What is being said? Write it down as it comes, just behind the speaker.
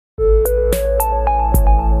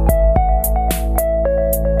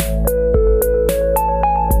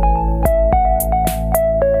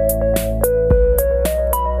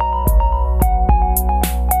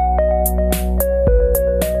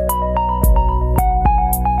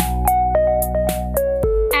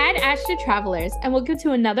Galactic Travelers, and welcome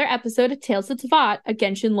to another episode of Tales of Teyvat, a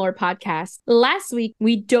Genshin lore podcast. Last week,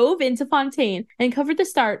 we dove into Fontaine and covered the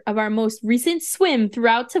start of our most recent swim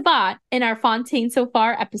throughout Teyvat in our Fontaine So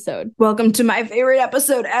Far episode. Welcome to my favorite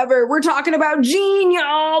episode ever. We're talking about Jean,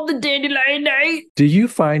 y'all, the dandelion night. Do you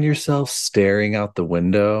find yourself staring out the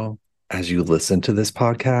window as you listen to this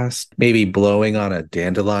podcast? Maybe blowing on a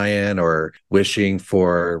dandelion or wishing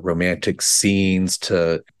for romantic scenes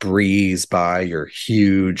to breeze by your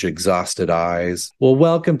huge, exhausted eyes? Well,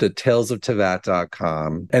 welcome to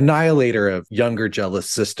TalesOfTeyvat.com, annihilator of younger jealous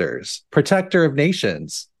sisters, protector of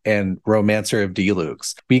nations, and romancer of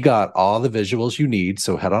Dilucs. We got all the visuals you need,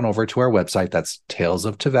 so head on over to our website. That's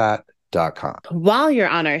TalesOfTeyvat.com. While you're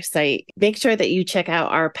on our site, make sure that you check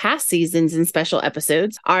out our past seasons and special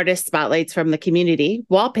episodes, artist spotlights from the community,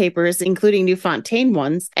 wallpapers, including new Fontaine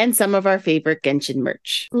ones, and some of our favorite Genshin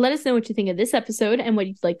merch. Let us know what you think of this episode and what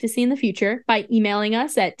you'd like to see in the future by emailing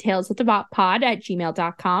us at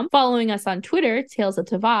talesofthevatpod@gmail.com, following us on Twitter, Tales of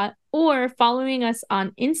Teyvat, or following us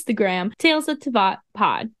on Instagram, Tales of Teyvat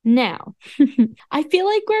Pod. Now, I feel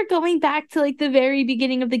like we're going back to like the very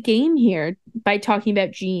beginning of the game here by talking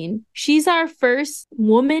about Jean. She's our first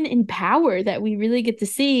woman in power that we really get to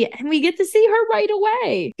see, and we get to see her right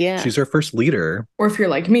away. Yeah. She's our first leader. Or if you're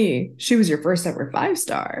like me, she was your first ever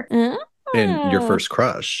 5-star. And your first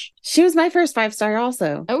crush. She was my first 5-star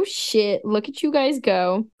also. Oh shit, look at you guys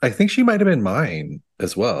go. I think she might have been mine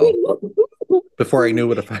as well. Before I knew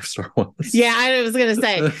what a 5-star was. Yeah, I was going to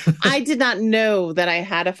say, I did not know that I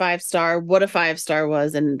had a 5-star, what a 5-star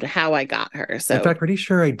was, and how I got her. So, in fact, pretty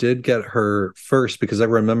sure I did get her first because I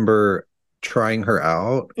remember trying her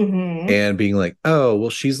out and being like, oh, well,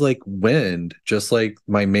 she's like wind, just like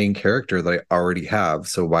my main character that I already have.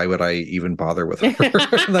 So why would I even bother with her?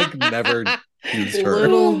 Like, never used her.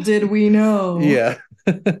 Little did we know. Yeah.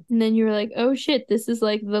 And then you were like, oh shit, this is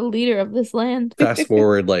like the leader of this land. Fast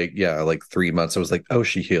forward like 3 months, I was like, oh,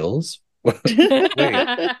 she heals? Wait.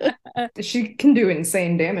 She can do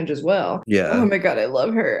insane damage as well. Yeah. Oh my god, I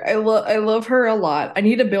love her. I love her a lot. I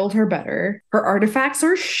need to build her better. Her artifacts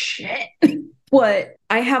are shit. But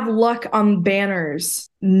I have luck on banners,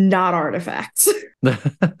 not artifacts.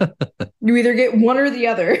 You either get one or the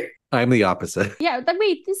other. I'm the opposite. Yeah,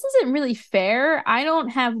 wait, this isn't really fair. I don't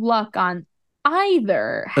have luck on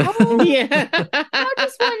either. How yeah. how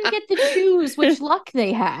does one get to choose which luck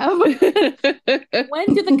they have? When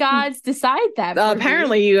do the gods decide that?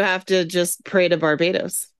 Apparently, you have to just pray to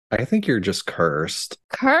Barbados. I think you're just cursed.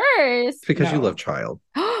 Cursed? Because you No. love child.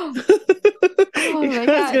 Oh my I was God.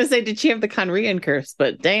 going to say, did she have the Conrian curse?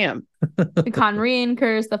 But damn. The Conrian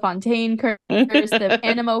curse, the Fontaine curse, the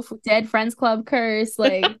Animo Dead Friends Club curse.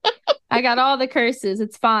 Like, I got all the curses.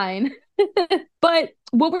 It's fine. But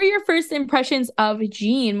what were your first impressions of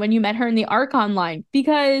Jean when you met her in the Arc Online?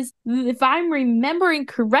 Because if I'm remembering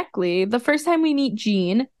correctly, the first time we meet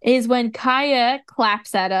Jean is when Kaya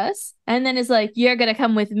claps at us and then is like, you're gonna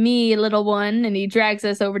come with me, little one. And he drags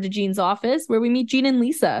us over to Jean's office where we meet Jean and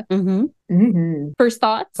Lisa. First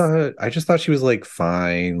thoughts? I just thought she was like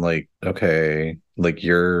fine, like okay, like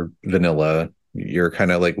you're vanilla. You're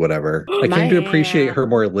kind of like whatever. I came to appreciate her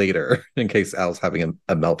more later in case Al's having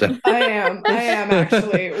a meltdown. I am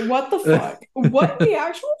actually. What the fuck? What the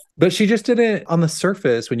actual? But she just didn't, on the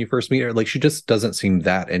surface when you first meet her, like she just doesn't seem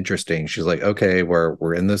that interesting. She's like, okay,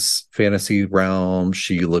 we're in this fantasy realm.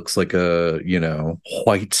 She looks like a,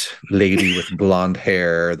 white lady with blonde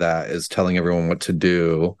hair that is telling everyone what to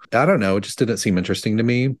do. I don't know. It just didn't seem interesting to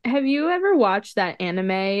me. Have you ever watched that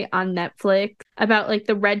anime on Netflix about like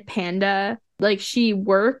the red panda? Like she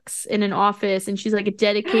works in an office and she's like a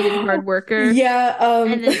dedicated hard worker. Yeah.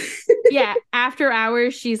 And then, yeah, after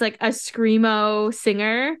hours, she's like a screamo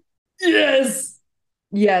singer. Yes.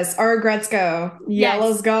 Yes. Our regrets go. Yes. Yeah,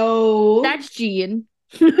 let's go. That's Jean.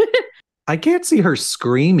 I can't see her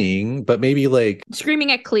screaming, but maybe like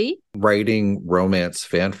Screaming at Klee. writing romance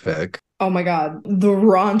fanfic. Oh my god. The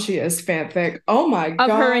raunchiest fanfic. Oh my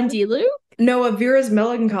god. Of her and Dilu? No, of Vera's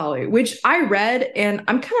Melancholy, which I read and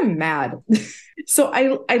I'm kind of mad. So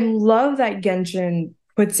I love that Genshin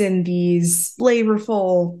puts in these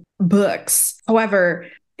flavorful books. However,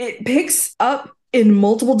 it picks up in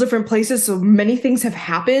multiple different places, so many things have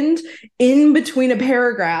happened in between a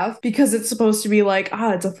paragraph because it's supposed to be like,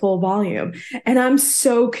 it's a full volume. And I'm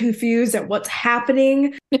so confused at what's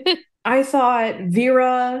happening. I thought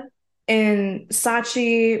Vera and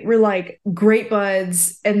Sachi were like great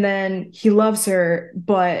buds, and then he loves her,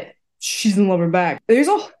 but she's in love with back. There's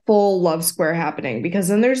a full love square happening because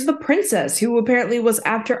then there's the princess who apparently was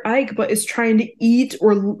after Ike but is trying to eat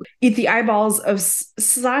the eyeballs of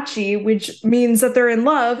Sachi, which means that they're in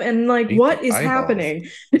love. And like, Eat what the is eyeballs. happening?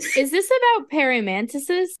 Is this about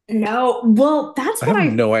perimantises? No, well, that's I what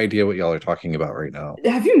have no idea what y'all are talking about right now.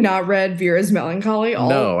 Have you not read Vera's Melancholy?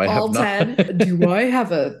 No, I have all not. 10? Do I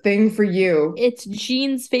have a thing for you? It's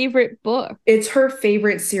Jean's favorite book. It's her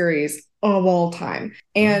favorite series of all time.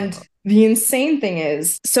 And the insane thing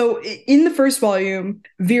is, so in the first volume,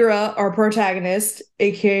 Vera, our protagonist,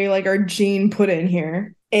 aka like our Jean put in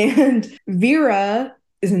here, and Vera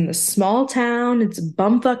is in the small town. It's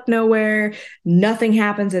bumfuck nowhere. Nothing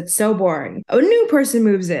happens. It's so boring. A new person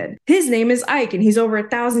moves in. His name is Ike, and he's over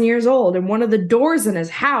 1,000 years old. And one of the doors in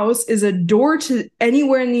his house is a door to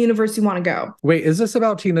anywhere in the universe you want to go. Wait, is this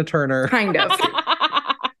about Tina Turner? Kind of.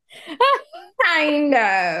 Kind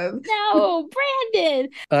of. No, Brandon.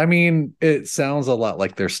 I mean, it sounds a lot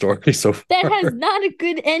like their story so far. That has not a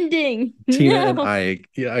good ending. Tina No. and Ike.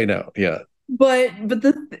 Yeah, I know. Yeah. But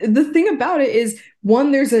the thing about it is,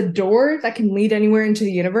 one, there's a door that can lead anywhere into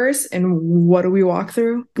the universe. And what do we walk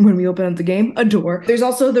through when we open up the game? A door. There's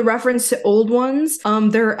also the reference to old ones.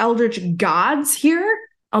 There are eldritch gods here.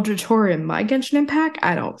 Eldritch horror in my Genshin Impact?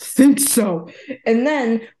 I don't think so. And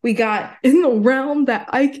then we got in the realm that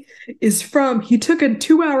Ike is from, he took a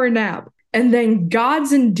 2-hour nap. And then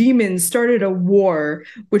gods and demons started a war,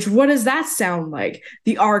 which what does that sound like?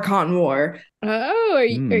 The Archon War. Oh, are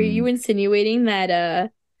you insinuating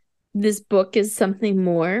that this book is something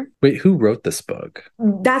more? Wait, who wrote this book?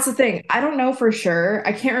 That's the thing. I don't know for sure.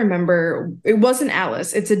 I can't remember. It wasn't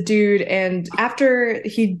Alice. It's a dude. And after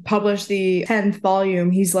he published the 10th volume,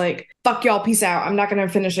 he's like, fuck y'all, peace out. I'm not going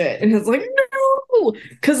to finish it. And it's like, no,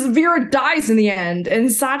 because Vera dies in the end. And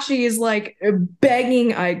Sachi is like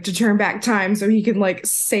begging Ike to turn back time so he can like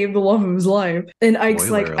save the love of his life. And Ike's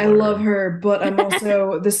Spoiler like, I alert. love her, but I'm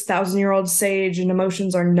also this 1,000-year-old sage and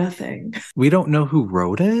emotions are nothing. We don't know who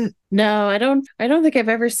wrote it? No, I don't think I've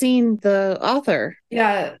ever seen the author.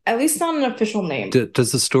 Yeah, at least not an official name.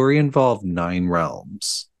 Does the story involve 9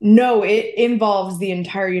 realms? No, it involves the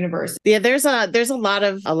entire universe. Yeah, there's a lot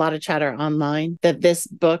of chatter online that this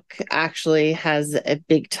book actually has a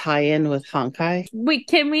big tie-in with Honkai. Wait,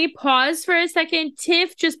 can we pause for a second?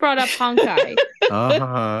 Tiff just brought up Honkai.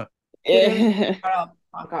 Uh-huh.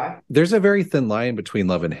 Okay. There's a very thin line between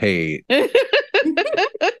love and hate.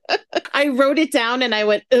 I wrote it down and I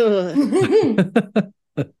went, ugh.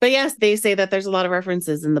 But yes, they say that there's a lot of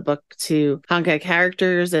references in the book to Honkai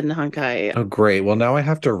characters and Honkai. Oh, great. Well, now I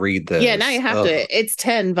have to read this. Yeah, now you have Ugh. to. It's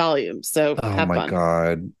 10 volumes, so Oh have my fun.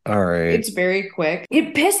 God. All right. It's very quick.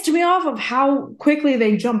 It pissed me off of how quickly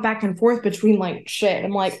they jump back and forth between like shit.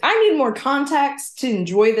 I'm like, I need more context to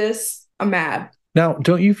enjoy this. I'm mad. Now,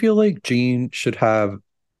 don't you feel like Jean should have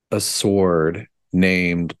a sword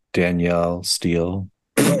named Danielle Steele?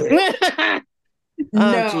 Oh,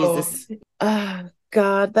 No. Jesus. Oh,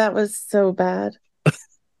 God, that was so bad.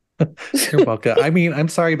 You're welcome. I mean, I'm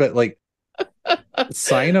sorry, but like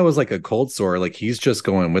Sino is like a cold sore. Like he's just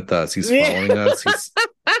going with us. He's following us. He's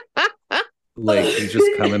like he's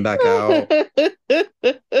just coming back out.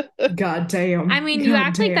 God damn. I mean, you God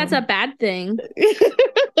act like that's a damn. bad thing.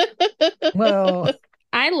 Well,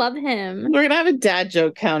 I love him. We're gonna have a dad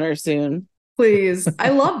joke counter soon. Please. I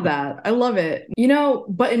love that. I love it. You know,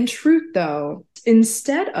 but in truth, though,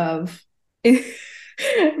 instead of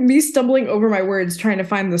me stumbling over my words trying to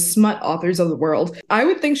find the smut authors of the world, I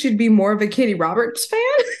would think she'd be more of a Katie Roberts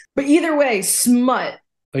fan. But either way, smut.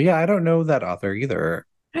 yeah, I don't know that author either.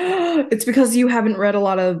 It's because you haven't read a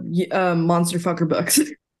lot of monster fucker books.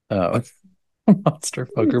 Oh, monster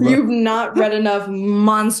fucker book. You've not read enough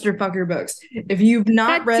monster fucker books. If you've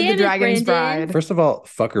not God read damn The it, Dragon's Brandon. Bride, First of all,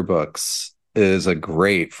 fucker books is a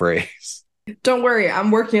great phrase. don't worry,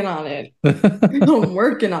 I'm working on it. I'm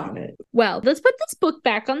working on it. Well, let's put this book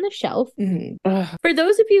back on the shelf. Mhm. Ugh. For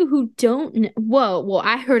those of you who don't know, whoa,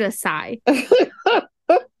 I heard a sigh.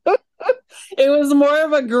 It was more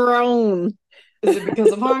of a groan. Is it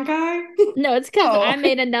because of Honkai? No, it's because Oh. I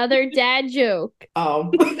made another dad joke.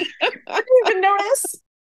 Oh. I didn't even notice.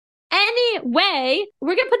 Anyway,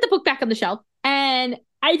 we're going to put the book back on the shelf. And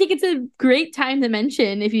I think it's a great time to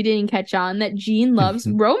mention, if you didn't catch on, that Jean loves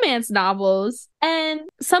romance novels. And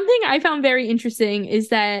something I found very interesting is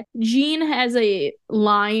that Jean has a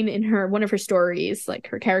line in one of her stories, like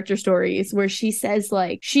her character stories, where she says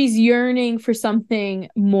like she's yearning for something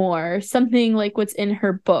more, something like what's in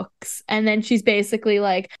her books. And then she's basically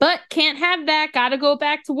like, but can't have that, gotta go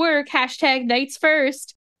back to work, #nights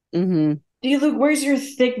first. Mm-hmm. Hey, Luke, where's your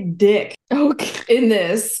thick dick Okay. in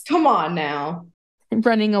this? Come on now.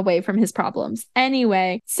 running away from his problems.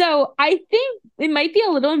 Anyway, so I think it might be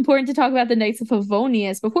a little important to talk about the Knights of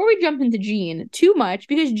Favonius before we jump into Jean too much,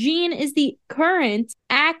 because Jean is the current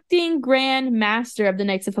acting Grand Master of the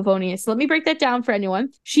Knights of Favonius. So let me break that down for anyone.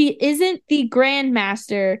 She isn't the Grand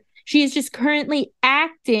Master. She is just currently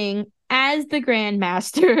acting as the Grand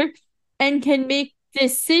Master and can make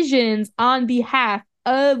decisions on behalf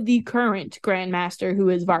of the current Grandmaster, who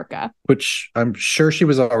is Varka. Which I'm sure she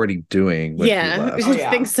was already doing when he left. I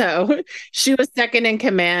think so. She was second in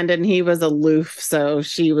command and he was aloof, so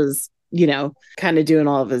she was, kind of doing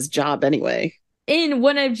all of his job anyway. In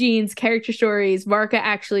one of Jean's character stories, Varka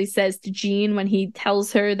actually says to Jean when he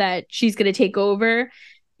tells her that she's going to take over,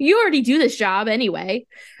 "You already do this job anyway."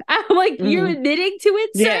 I'm like, you're admitting to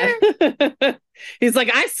it, sir? Yeah. He's like,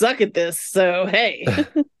 I suck at this, so hey.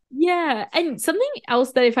 Yeah, and something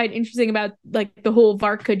else that I find interesting about like the whole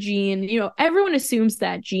Varka Jean, everyone assumes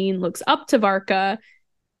that Jean looks up to Varka.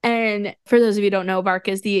 And for those of you who don't know,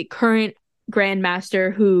 Varka is the current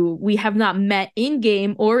Grandmaster who we have not met in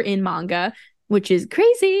game or in manga, which is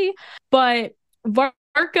crazy. But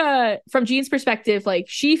Varka, from Jean's perspective, like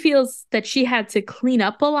she feels that she had to clean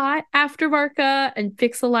up a lot after Varka and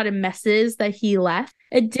fix a lot of messes that he left.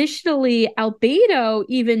 Additionally, Albedo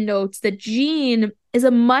even notes that Jean is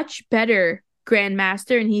a much better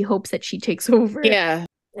Grandmaster and he hopes that she takes over. Yeah.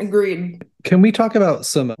 Agreed. Can we talk about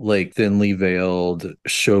some like thinly veiled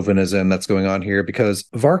chauvinism that's going on here? Because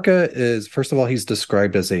Varka is, first of all, he's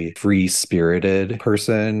described as a free-spirited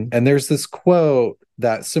person. And there's this quote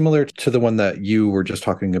that's similar to the one that you were just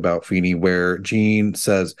talking about, Feeny, where Jean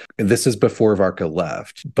says, and this is before Varka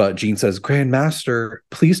left, but Jean says, "Grandmaster,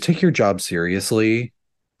 please take your job seriously.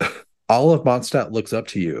 All of Mondstadt looks up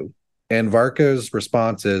to you." And Varka's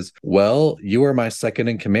response is, "Well, you are my second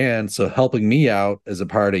in command, so helping me out is a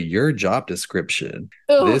part of your job description.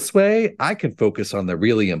 Ugh. This way, I can focus on the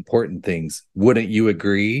really important things. Wouldn't you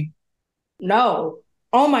agree?" No.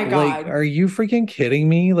 Oh my God. Like, are you freaking kidding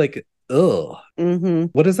me? Like, ugh.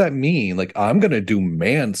 What does that mean? Like, I'm going to do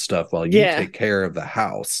man stuff while you take care of the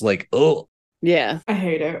house. Like, ugh. Yeah. I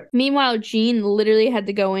hate it. Meanwhile, Jean literally had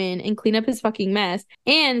to go in and clean up his fucking mess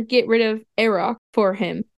and get rid of Erok for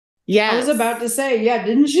him. Yeah. I was about to say,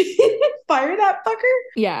 didn't she fire that fucker?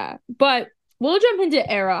 Yeah, but we'll jump into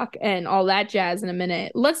Erok and all that jazz in a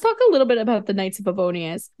minute. Let's talk a little bit about the Knights of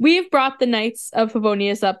Favonius. We've brought the Knights of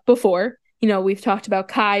Favonius up before. We've talked about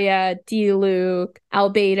Kaya, Diluc,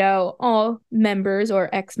 Albedo, all members or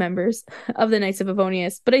ex-members of the Knights of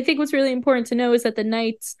Favonius. But I think what's really important to know is that the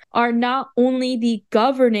Knights are not only the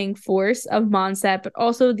governing force of Mondstadt, but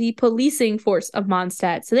also the policing force of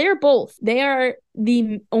Mondstadt. So they are both. They are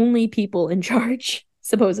the only people in charge,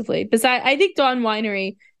 supposedly. Besides, I think Dawn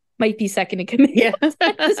Winery might be second in command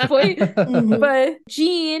at this point. But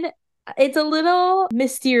Jean, it's a little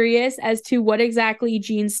mysterious as to what exactly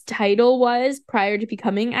Jean's title was prior to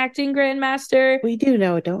becoming acting Grandmaster. We do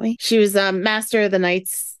know it, don't we? She was Master of the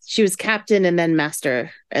Knights. She was captain and then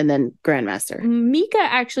master and then Grandmaster. Mika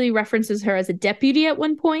actually references her as a deputy at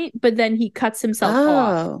one point, but then he cuts himself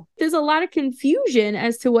off. There's a lot of confusion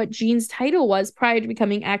as to what Jean's title was prior to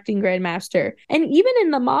becoming acting Grandmaster. And even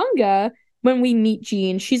in the manga, when we meet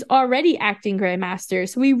Jean, she's already acting Grandmaster.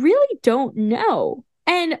 So we really don't know.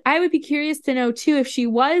 And I would be curious to know, too, if she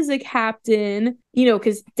was a captain,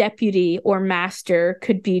 because deputy or master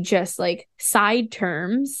could be just like side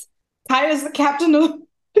terms. Kaya's the captain of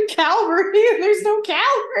the cavalry and there's no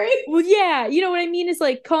cavalry. Well, yeah, what I mean is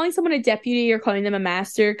like calling someone a deputy or calling them a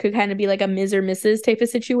master could kind of be like a Ms. or Mrs. type of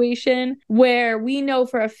situation where we know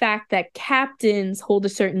for a fact that captains hold a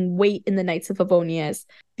certain weight in the Knights of Favonius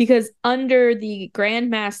because under the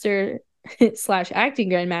Grandmaster / acting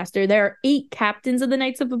Grandmaster, there are 8 captains of the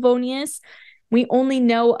Knights of Favonius. We only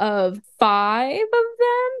know of 4 of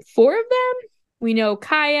them. We know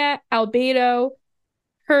Kaya, Albedo,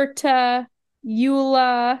 Herta,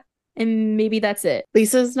 Eula, and maybe that's it.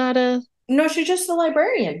 Lisa's not a... No, she's just a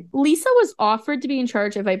librarian. Lisa was offered to be in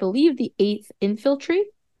charge of, I believe, the 8th infantry,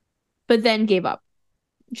 but then gave up.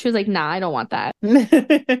 She was like, nah, I don't want that.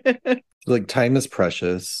 Like, time is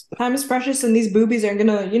precious. Time is precious, and these boobies are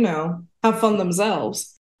gonna, have fun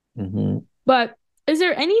themselves. But is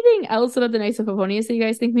there anything else about the Knights of Favonius that you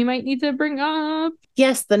guys think we might need to bring up?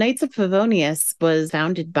 Yes, the Knights of Favonius was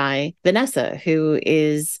founded by Vanessa, who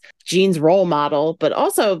is Jean's role model, but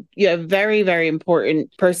also a very, very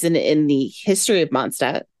important person in the history of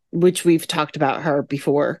Mondstadt. which we've talked about her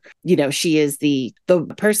before. You know, she is the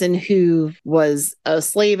person who was a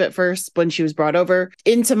slave at first when she was brought over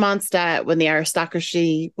into Mondstadt when the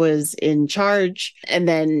aristocracy was in charge. And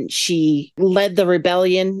then she led the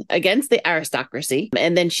rebellion against the aristocracy.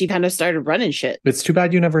 And then she kind of started running shit. It's too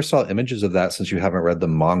bad you never saw images of that since you haven't read the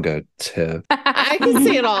manga, Tiff. I can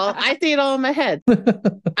see it all. I see it all in my head.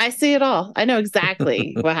 I see it all. I know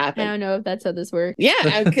exactly what happened. I don't know if that's how this works. Yeah,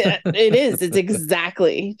 it is. It's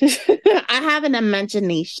exactly. I have an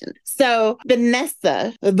imagination. So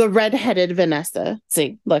Vanessa, the redheaded Vanessa,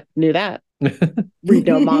 see, look, knew that. Read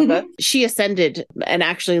no manga. She ascended and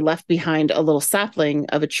actually left behind a little sapling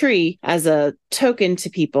of a tree as a token to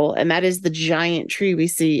people. And that is the giant tree we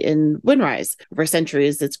see in Windrise. For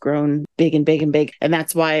centuries, it's grown big and big and big. And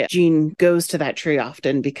that's why Jean goes to that tree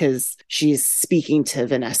often, because she's speaking to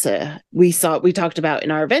Vanessa. We talked about in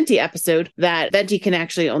our Venti episode that Venti can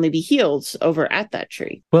actually only be healed over at that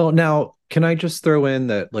tree. Well, now, can I just throw in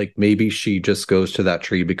that, like, maybe she just goes to that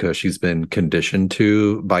tree because she's been conditioned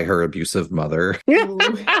to by her abusive mother?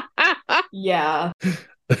 Yeah.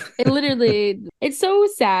 It's so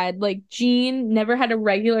sad. Like, Jean never had a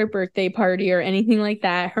regular birthday party or anything like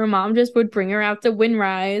that. Her mom just would bring her out to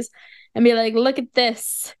Windrise and be like, look at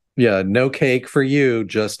this. Yeah, no cake for you,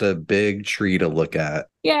 just a big tree to look at.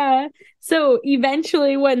 Yeah. So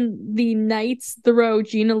eventually when the knights throw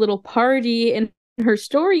Jean a little party in her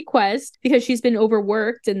story quest, because she's been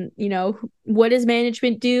overworked, and you know, what does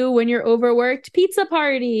management do when you're overworked? Pizza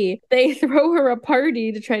party. They throw her a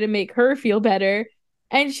party to try to make her feel better,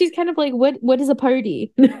 and she's kind of like, what is a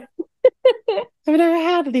party? I've never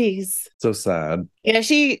had these. So sad. Yeah,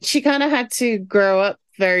 she kind of had to grow up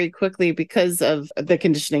very quickly because of the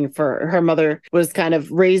conditioning. For her mother was kind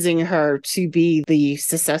of raising her to be the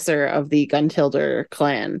successor of the Gunnhildr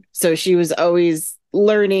clan, so she was always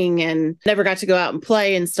learning and never got to go out and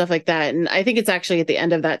play and stuff like that. And I think it's actually at the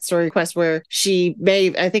end of that story quest where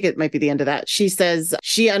I think it might be the end of that, she says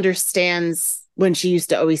she understands when she used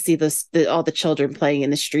to always see all the children playing in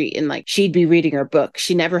the street, and like she'd be reading her book.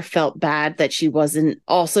 She never felt bad that she wasn't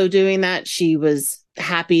also doing that. She was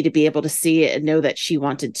happy to be able to see it and know that she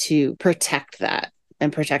wanted to protect that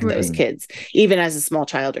and protect those kids, even as a small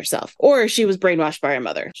child herself. Or she was brainwashed by her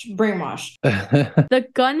mother. Brainwashed. The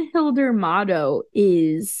Gunnhildr motto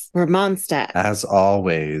is "For Mondstadt." As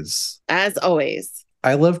always. As always.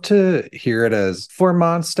 I love to hear it as "For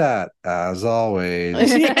Mondstadt, as always."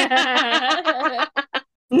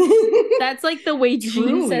 That's like the way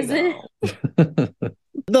Jean says it.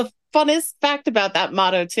 The funnest fact about that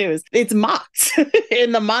motto too is it's mocked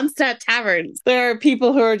in the Mondstadt taverns. There are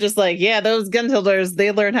people who are just like, yeah, those Gunnhildrs,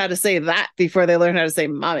 they learn how to say that before they learn how to say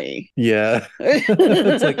mommy. Yeah.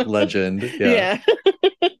 It's like legend. Yeah.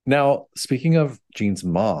 Now, speaking of Jean's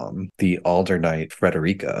mom, the Alder Knight,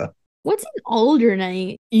 Frederica. What's an Alder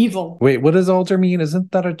Knight? Evil. Wait, what does alder mean?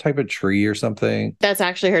 Isn't that a type of tree or something? That's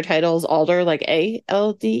actually her title is Alder, like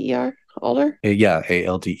Alder? Alder? Yeah,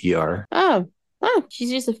 Alder. Oh, She's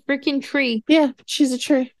just a freaking tree. yeah, she's a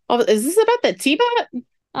tree. Oh, is this about the teapot?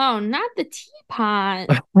 Oh, not the teapot.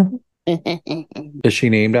 Is she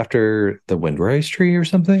named after the Windrise tree or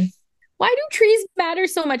something? Why do trees matter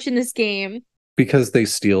so much in this game? Because they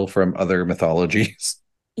steal from other mythologies.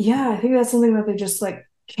 Yeah, I think that's something that they just like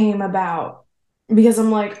came about. Because I'm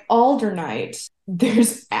like, Alder Knight,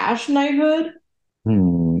 there's Ash Knighthood. I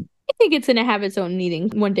think it's going to have its own meaning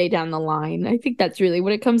one day down the line. I think that's really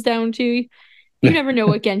what it comes down to. You never know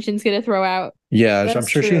what Genshin's going to throw out. Yeah, That's I'm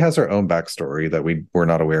sure true. she has her own backstory that we're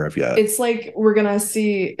not aware of yet. It's like we're gonna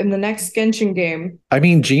see in the next Genshin game. I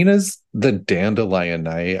mean, Gina's the Dandelion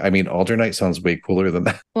Knight. I mean, Alder Knight sounds way cooler than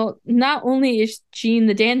that. Well, not only is Jean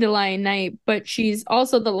the Dandelion Knight, but she's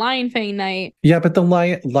also the Lion Fang Knight. Yeah, but the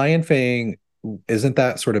Lion Fang, isn't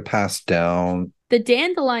that sort of passed down? The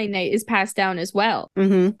Dandelion Knight is passed down as well.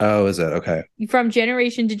 Mm-hmm. Oh, is it? Okay. From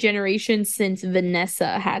generation to generation since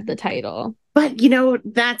Vanessa had the title. But, you know,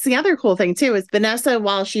 that's the other cool thing, too, is Vanessa,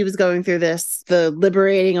 while she was going through this, the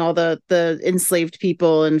liberating all the enslaved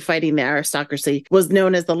people and fighting the aristocracy, was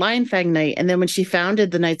known as the Lion Fang Knight. And then when she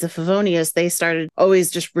founded the Knights of Favonius, they started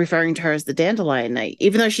always just referring to her as the Dandelion Knight,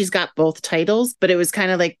 even though she's got both titles. But it was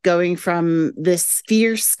kind of like going from this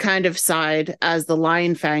fierce kind of side as the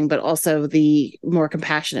Lion Fang, but also the more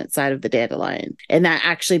compassionate side of the Dandelion. And that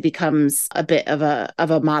actually becomes a bit of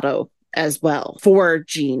a motto as well for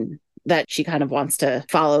Jean, that she kind of wants to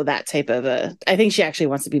follow that type of I think she actually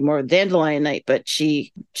wants to be more Dandelion Knight, but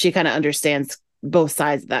she kind of understands both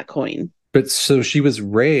sides of that coin. But so she was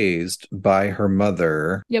raised by her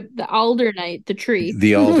mother. Yep, the Aldernite, the tree.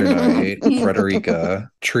 The Aldernite, Frederica.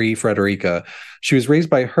 She was raised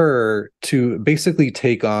by her to basically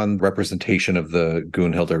take on representation of the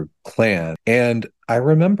Gunnhildr clan. And I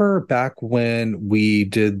remember back when we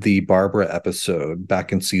did the Barbara episode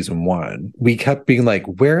back in season 1, we kept being like,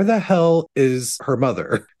 where the hell is her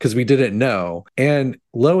mother? Because we didn't know. And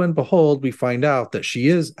lo and behold, we find out that she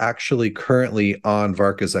is actually currently on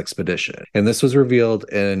Varka's expedition. And this was revealed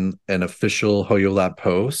in an official HoYoLab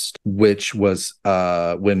post, which was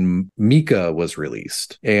when Mika was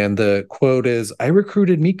released. And the quote is, I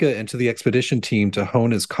recruited Mika into the expedition team to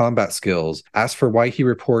hone his combat skills. As for why he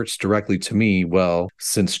reports directly to me, well,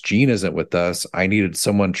 since Jean isn't with us, I needed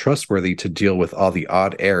someone trustworthy to deal with all the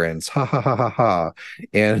odd errands. Ha ha ha ha ha.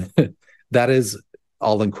 And that is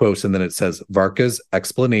all in quotes, and then it says Varka's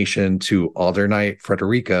explanation to Aldernite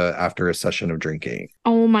Frederica after a session of drinking.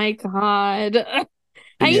 Oh my god.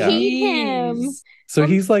 I hate him. So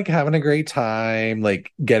he's like having a great time,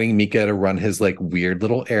 like getting Mika to run his like weird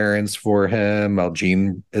little errands for him while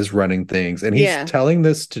Jean is running things. And he's telling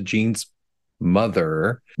this to Jean's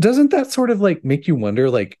mother. Doesn't that sort of like make you wonder,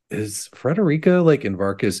 like, is Frederica like in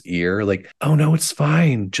Varka's ear? Like, oh no, it's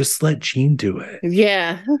fine. Just let Jean do it.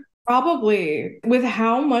 Yeah. Probably. With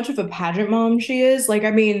how much of a pageant mom she is. Like,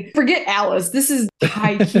 I mean, forget Alice. This is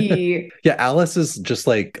high key. Yeah, Alice is just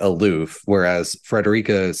like aloof, whereas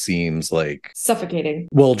Frederica seems like suffocating.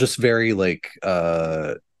 Well, just very like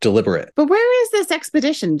deliberate. But where is this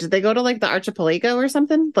expedition? Did they go to like the archipelago or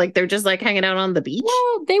something? Like they're just like hanging out on the beach?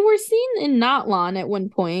 Well, they were seen in Natlan at one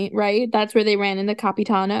point, right? That's where they ran into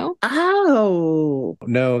Capitano. Oh.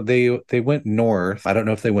 No, they went north. I don't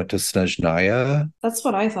know if they went to Snezhnaya. That's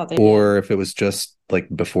what I thought they or did. if it was just like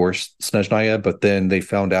before Snezhnaya, but then they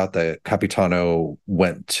found out that Capitano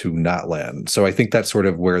went to Natlan. So I think that's sort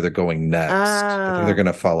of where they're going next. I think they're going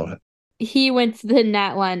to follow him. He went to the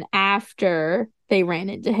Natlan after they ran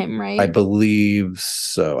into him, right? I believe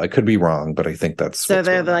so. I could be wrong, but I think that's so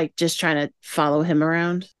they're like just trying to follow him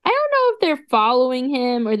around. I don't know if they're following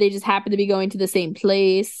him or they just happen to be going to the same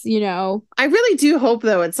place, you know. I really do hope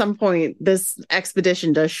though at some point this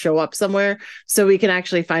expedition does show up somewhere so we can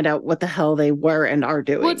actually find out what the hell they were and are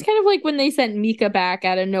doing. Well, it's kind of like when they sent Mika back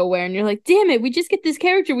out of nowhere and you're like, damn it, we just get this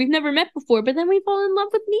character we've never met before, but then we fall in love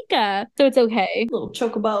with Mika. So it's okay. Little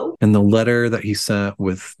chocobo. And the letter that he sent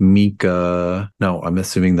with Mika, no, I'm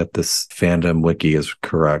assuming that this fandom wiki is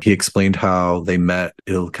correct. He explained how they met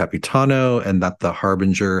Il Capitano and that the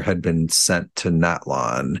Harbinger had been sent to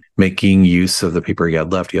Natlan, making use of the paper he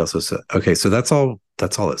had left. He also said, okay, so that's all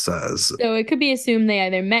it says. So it could be assumed they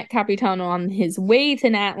either met Capitano on his way to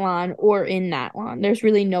Natlan or in Natlan. There's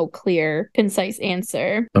really no clear, concise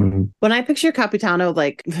answer. When I picture Capitano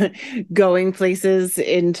like going places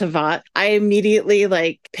in Tavat, I immediately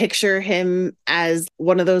like picture him as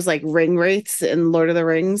one of those like ring wraiths in Lord of the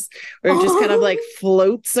Rings, where it just kind of like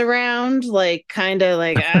floats around, like kind of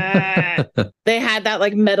like they had that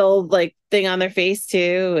like metal like thing on their face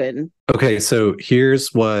too. And okay, so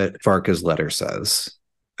here's what Varka's letter says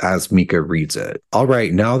as Mika reads it. All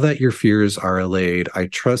right, now that your fears are allayed, I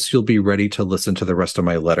trust you'll be ready to listen to the rest of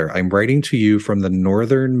my letter. I'm writing to you from the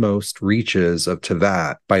northernmost reaches of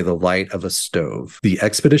Tavat by the light of a stove. The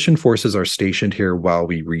expedition forces are stationed here while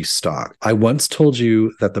we restock. I once told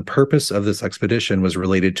you that the purpose of this expedition was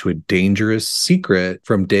related to a dangerous secret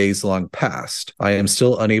from days long past. I am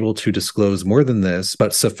still unable to disclose more than this,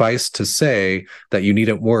 but suffice to say that you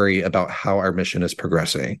needn't worry about how our mission is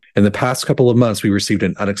progressing. In the past couple of months, we received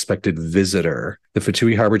an unexpected visitor, the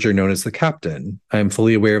Fatui Harbinger known as the Captain. I am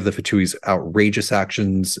fully aware of the Fatui's outrageous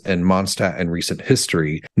actions in Mondstadt and recent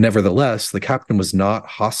history. Nevertheless, the Captain was not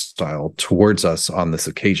hostile towards us on this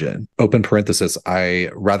occasion. Open parenthesis, I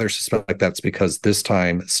rather suspect that's because this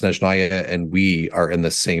time Snezhnaya and we are in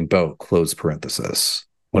the same boat, close parenthesis.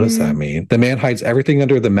 What does that mean? The man hides everything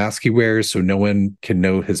under the mask he wears so no one can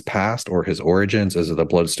know his past or his origins as the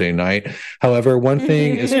Bloodstained Knight. However, one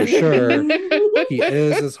thing is for sure, he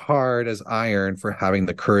is as hard as iron for having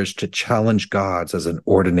the courage to challenge gods as an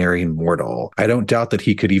ordinary mortal. I don't doubt that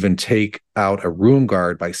he could even take out a room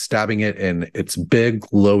guard by stabbing it in its big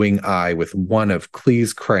glowing eye with one of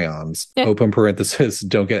Klee's crayons. Open parenthesis,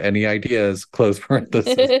 don't get any ideas, close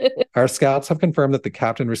parenthesis. Our scouts have confirmed that the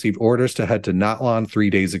captain received orders to head to Natlan 3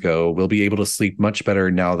 days ago. We'll be able to sleep much better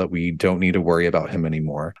now that we don't need to worry about him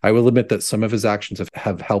anymore. I will admit that some of his actions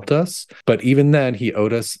have helped us, but even then he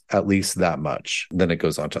owed us at least that much. Then it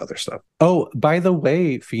goes on to other stuff. Oh, by the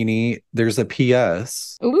way, Feeny, there's a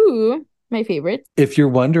PS. Ooh. My favorite. If you're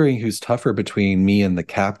wondering who's tougher between me and the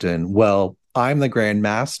captain, well, I'm the Grand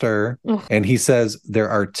Master. Ugh. And he says there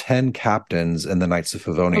are 10 captains in the Knights of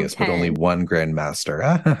Favonius, but only 10. one Grand Master.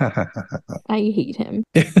 I hate him.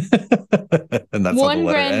 And that's how the One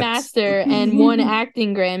letter Grand ends. Master and one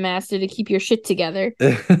acting Grand Master to keep your shit together.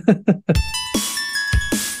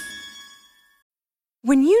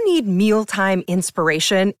 When you need mealtime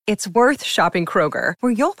inspiration, it's worth shopping Kroger,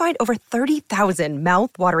 where you'll find over 30,000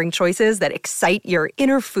 mouth-watering choices that excite your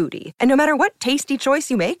inner foodie. And no matter what tasty choice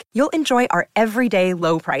you make, you'll enjoy our everyday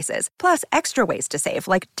low prices, plus extra ways to save,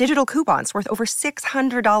 like digital coupons worth over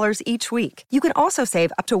 $600 each week. You can also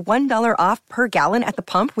save up to $1 off per gallon at the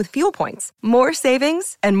pump with fuel points. More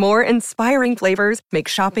savings and more inspiring flavors make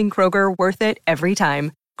shopping Kroger worth it every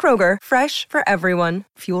time. Kroger, fresh for everyone.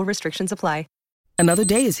 Fuel restrictions apply. Another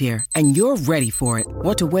day is here, and you're ready for it.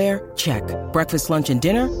 What to wear? Check. Breakfast, lunch, and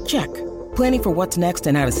dinner? Check. Planning for what's next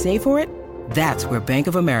and how to save for it? That's where Bank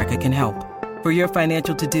of America can help. For your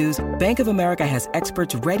financial to-dos, Bank of America has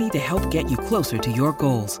experts ready to help get you closer to your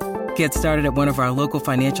goals. Get started at one of our local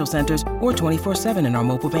financial centers or 24/7 in our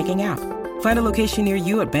mobile banking app. Find a location near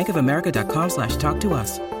you at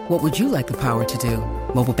bankofamerica.com/talktous. What would you like the power to do?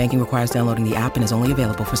 Mobile banking requires downloading the app and is only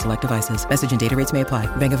available for select devices. Message and data rates may apply.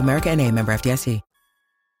 Bank of America N.A., member FDIC.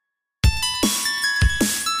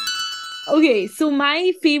 Okay, so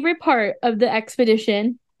my favorite part of the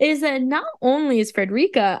expedition is that not only is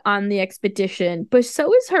Frederica on the expedition, but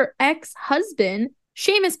so is her ex-husband,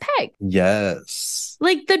 Seamus Pegg. Yes.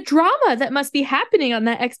 Like, the drama that must be happening on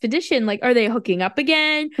that expedition. Like, are they hooking up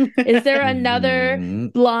again? Is there another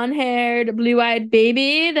blonde-haired, blue-eyed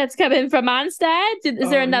baby that's coming from Mondstadt? Is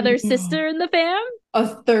there another sister in the fam? A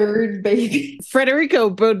third baby. Frederica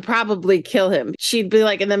would probably kill him. She'd be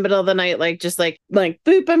like in the middle of the night, like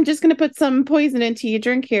boop, I'm just gonna put some poison into your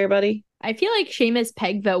drink here, buddy. I feel like Seamus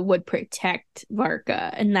Pegg, though, would protect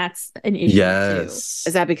Varka, and that's an issue, Yes. too.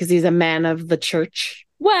 Is that because he's a man of the church?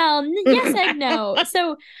 Well, yes and no.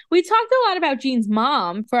 So we talked a lot about Jean's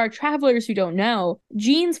mom. For our travelers who don't know,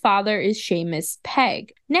 Jean's father is Seamus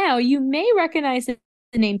Pegg. Now, you may recognize the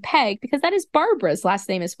name Pegg because that is Barbara's last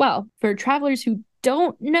name as well. For travelers who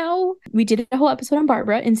don't know, we did a whole episode on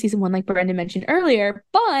Barbara in season 1, like Brendan mentioned earlier,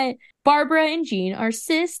 but Barbara and Jean are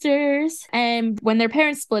sisters. And when their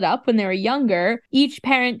parents split up when they were younger, each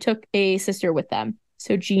parent took a sister with them.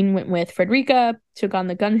 So Jean went with Frederica, took on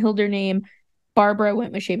the Gunnhildr name. Barbara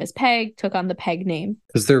went with Seamus Pegg, took on the Pegg name.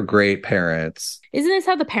 Because they're great parents. Isn't this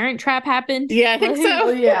how the Parent Trap happened? Yeah, I think so.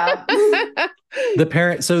 Yeah.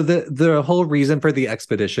 So the whole reason for the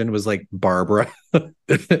expedition was like Barbara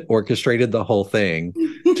orchestrated the whole thing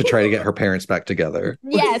to try to get her parents back together.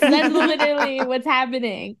 Yes, that's literally what's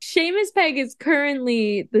happening. Seamus Pegg is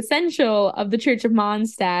currently the seneschal of the Church of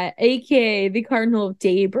Mondstadt, aka the Cardinal of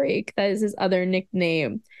Daybreak. That is his other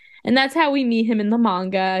nickname. And that's how we meet him in the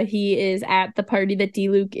manga. He is at the party that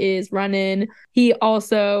D-Luke is running. He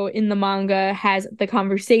also, in the manga, has the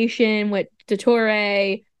conversation with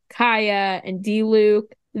Dottore, Kaya, and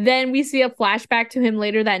D-Luke. Then we see a flashback to him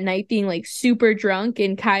later that night being like super drunk,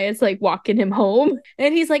 and Kaya's like walking him home.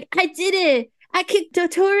 And he's like, I did it. I kicked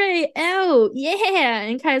Dottore out. Yeah.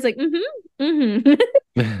 And Kaya's like,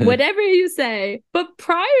 whatever you say. But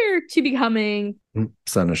prior to becoming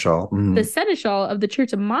Seneschal. the seneschal of the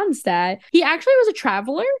Church of Mondstadt, he actually was a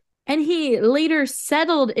traveler, and he later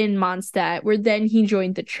settled in Mondstadt, where then he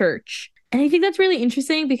joined the church. And I think that's really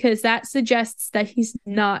interesting because that suggests that he's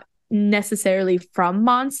not necessarily from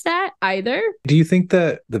Mondstadt either. Do you think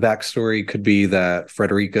that the backstory could be that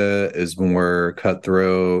Frederica is more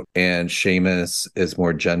cutthroat and Seamus is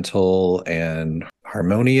more gentle and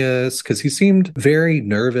harmonious? Because he seemed very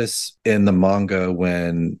nervous in the manga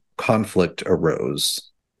when conflict arose.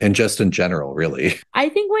 And just in general, really. I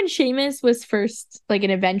think when Seamus was first like an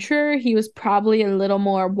adventurer, he was probably a little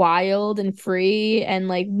more wild and free and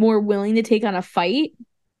like more willing to take on a fight.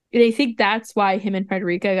 And I think that's why him and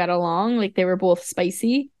Frederica got along. Like they were both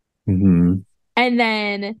spicy. Mm-hmm. And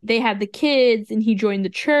then they had the kids and he joined the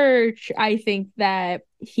church. I think that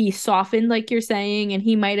he softened, like you're saying, and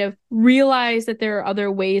he might have realized that there are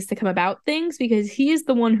other ways to come about things because he is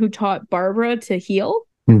the one who taught Barbara to heal.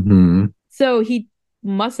 Mm-hmm. So he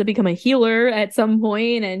must have become a healer at some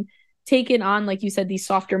point and taken on, like you said, these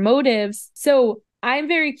softer motives. So I'm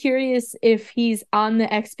very curious if he's on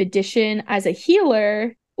the expedition as a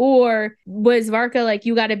healer, or was Varka like,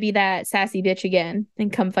 you got to be that sassy bitch again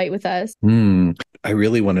and come fight with us? I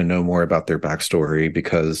really want to know more about their backstory,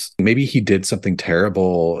 because maybe he did something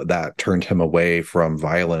terrible that turned him away from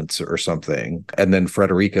violence or something. And then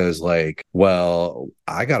Frederica is like, well,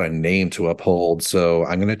 I got a name to uphold, so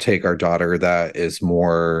I'm going to take our daughter that is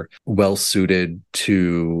more well suited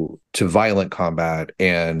to violent combat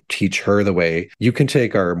and teach her the way. You can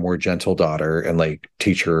take our more gentle daughter and like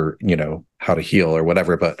teach her, how to heal or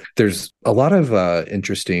whatever. But there's a lot of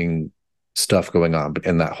interesting stuff going on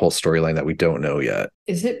in that whole storyline that we don't know yet.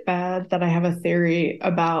 Is it bad that I have a theory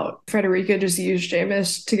about Frederica just used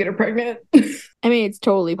Seamus to get her pregnant? I mean, it's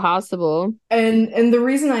totally possible. And the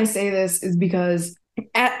reason I say this is because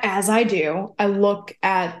as I do, I look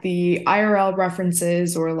at the IRL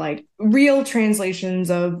references or like real translations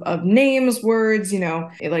of names, words,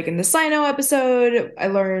 like in the Sino episode, I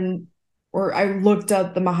looked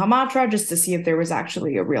up the Mahamatra just to see if there was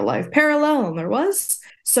actually a real life parallel, and there was.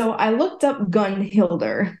 So I looked up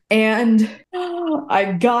Gunnhildr and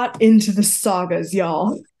I got into the sagas,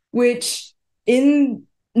 y'all, which in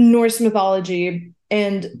Norse mythology,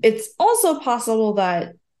 and it's also possible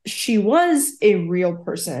that she was a real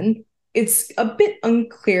person. It's a bit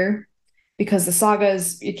unclear because the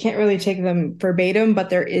sagas, you can't really take them verbatim, but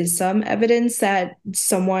there is some evidence that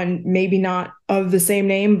someone, maybe not of the same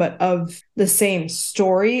name, but of the same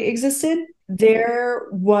story existed. There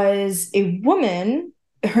was a woman,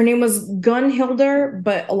 her name was Gunnhildr,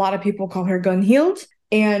 but a lot of people call her Gunnhild.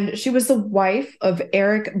 And she was the wife of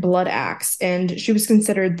Eric Bloodaxe, and she was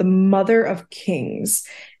considered the mother of kings.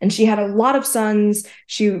 And she had a lot of sons.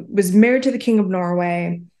 She was married to the king of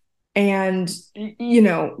Norway. And,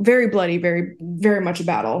 very bloody, very, very much a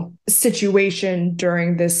battle situation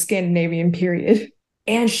during this Scandinavian period.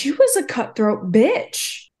 And she was a cutthroat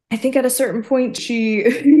bitch. I think at a certain point she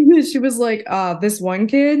was like, this one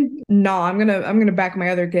kid, no, I'm gonna back my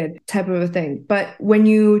other kid, type of a thing. But when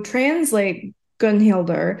you translate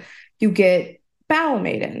Gunnhildr, you get Battle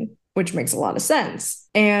Maiden, which makes a lot of sense.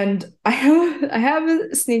 And I have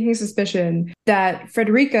a sneaking suspicion that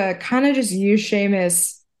Frederica kind of just used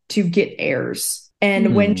Seamus to get heirs.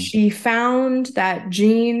 And when she found that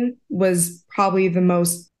Jean was probably the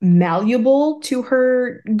most malleable to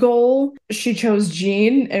her goal, she chose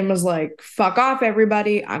Jean and was like, fuck off,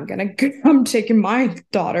 everybody. I'm taking my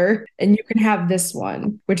daughter and you can have this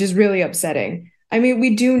one, which is really upsetting. I mean,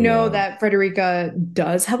 we do know that Frederica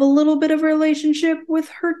does have a little bit of a relationship with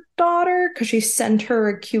her daughter because she sent her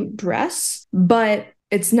a cute dress, but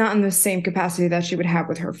it's not in the same capacity that she would have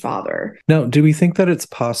with her father. Now, do we think that it's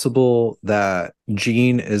possible that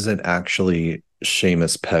Jean isn't actually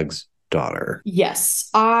Seamus Pegg's daughter? Yes,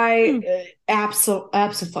 I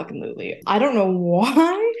absolutely. I don't know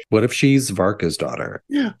why. What if she's Varka's daughter?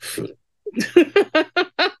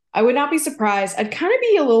 I would not be surprised. I'd kind of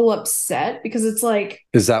be a little upset because it's like...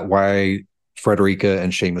 Is that why Frederica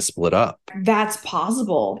and Seamus split up? That's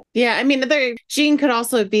possible. Yeah, I mean, Jean could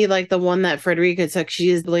also be like the one that Frederica took. She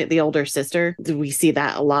is the older sister. We see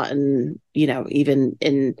that a lot in, even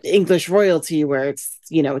in English royalty where it's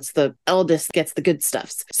the eldest gets the good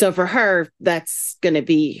stuffs. So for her, that's going to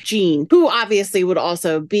be Jean, who obviously would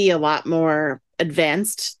also be a lot more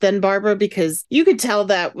advanced than Barbara, because you could tell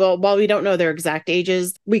that, well, while we don't know their exact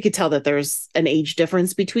ages, we could tell that there's an age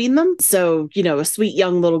difference between them. So, a sweet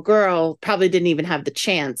young little girl probably didn't even have the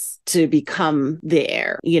chance to become the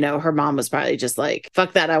heir. Her mom was probably just like,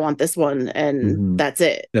 fuck that, I want this one. And that's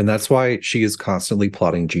it. And that's why she is constantly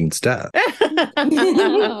plotting Jean's death.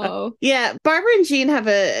 No. Yeah, Barbara and Jean have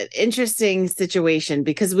an interesting situation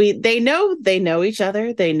because they know each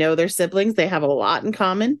other. They know their siblings. They have a lot in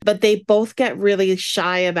common, but they both get really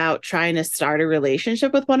shy about trying to start a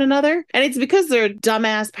relationship with one another. And it's because their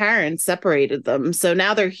dumbass parents separated them. So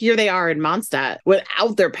now they are in Mondstadt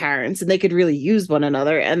without their parents, and they could really use one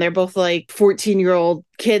another. And they're both like 14-year-old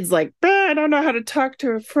kids like, I don't know how to talk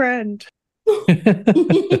to a friend.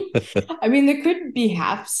 I mean, there could be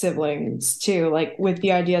half siblings too, like with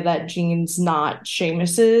the idea that Jean's not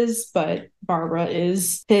Seamus's, but Barbara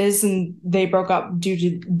is his, and they broke up due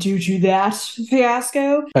to that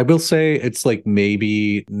fiasco. I will say it's like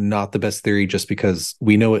maybe not the best theory just because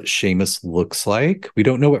we know what Seamus looks like. We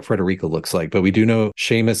don't know what Frederica looks like, but we do know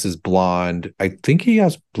Seamus is blonde. I think he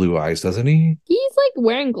has blue eyes, doesn't he? He's like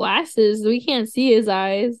wearing glasses. We can't see his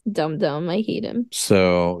eyes. Dumb. I hate him.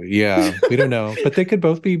 So yeah, we don't know. But they could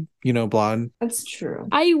both be blonde. That's true.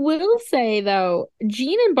 I will say, though,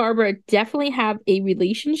 Jean and Barbara definitely have a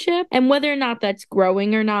relationship. And whether or not that's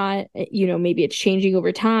growing or not, maybe it's changing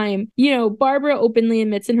over time. Barbara openly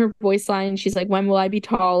admits in her voice line, she's like, when will I be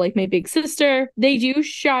tall like my big sister? They do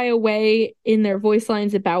shy away in their voice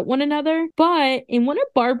lines about one another. But in one of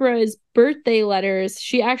Barbara's birthday letters,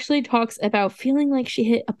 she actually talks about feeling like she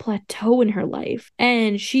hit a plateau in her life.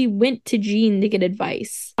 And she went to Jean to get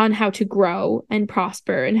advice on how to grow and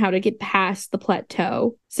prosper and how to get past the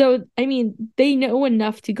plateau. So, I mean, they know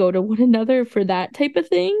enough to go to one another for that type of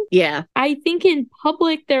thing. Yeah. I think in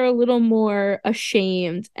public, they're a little more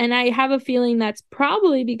ashamed. And I have a feeling that's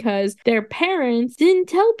probably because their parents didn't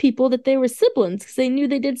tell people that they were siblings because they knew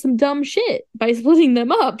they did some dumb shit by splitting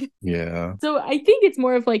them up. Yeah. So I think it's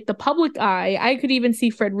more of like the public eye. I could even see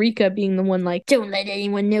Frederica being the one like, don't let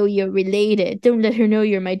anyone know you're related. Don't let her know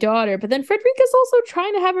you're my daughter. But then Frederica's also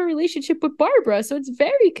trying to have a relationship with Barbara. So it's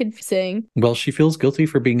very confusing. Well, she feels guilty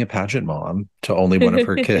for being a pageant mom to only one of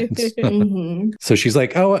her kids. Mm-hmm. So she's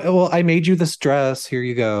like, oh, well, I made you this dress. Here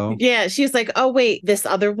you go. Yeah, she's like, oh, wait, this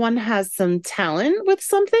other one has some talent with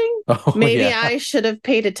something? Oh, Maybe yeah. I should have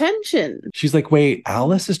paid attention. She's like, wait,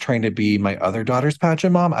 Alice is trying to be my other daughter's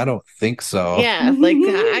pageant mom? I don't think so. Yeah, like,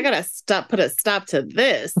 I gotta put a stop to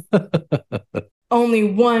this. Only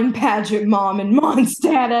one pageant mom in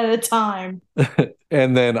Mondstadt at a time.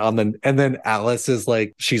 And then Alice is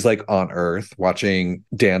like, she's like on Earth watching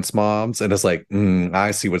Dance Moms and is like,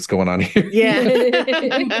 I see what's going on here. Yeah.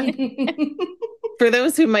 For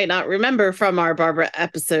those who might not remember from our Barbara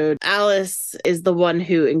episode, Alice is the one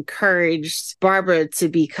who encouraged Barbara to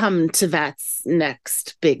become Tevat's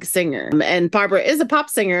next big singer. And Barbara is a pop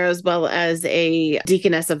singer as well as a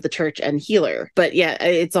deaconess of the church and healer. But yeah,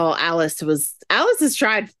 it's all Alice has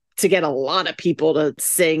tried to get a lot of people to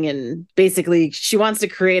sing, and basically she wants to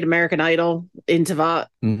create American Idol in Tevat.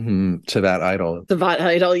 Mm-hmm. Tevat Idol. Tevat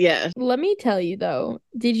Idol, yeah. Let me tell you though,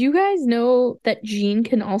 did you guys know that Jean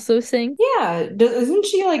can also sing? Yeah. Isn't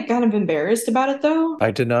she like kind of embarrassed about it though?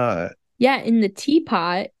 I did not. Yeah, in the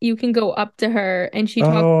teapot, you can go up to her and she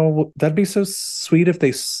talks. Oh, that'd be so sweet if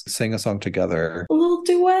they sang a song together. A little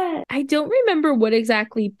duet. I don't remember what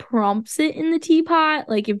exactly prompts it in the teapot,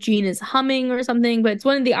 like if Jean is humming or something, but it's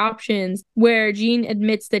one of the options where Jean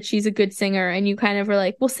admits that she's a good singer and you kind of are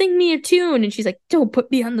like, well, sing me a tune. And she's like, don't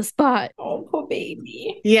put me on the spot. Oh, poor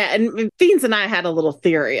baby. Yeah, and Fiends and I had a little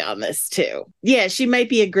theory on this too. Yeah, she might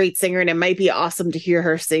be a great singer and it might be awesome to hear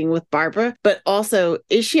her sing with Barbara, but also,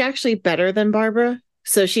 is she actually better than Barbara?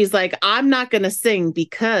 So she's like, I'm not going to sing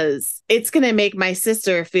because it's going to make my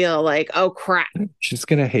sister feel like, oh, crap. She's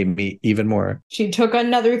going to hate me even more. She took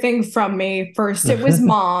another thing from me. First it was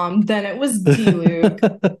mom, then it was D-Luke.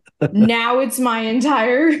 Now it's my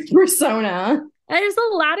entire persona. There's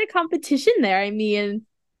a lot of competition there. I mean,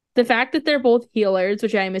 the fact that they're both healers,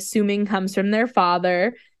 which I'm assuming comes from their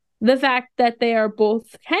father, the fact that they are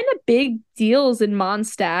both kind of big deals in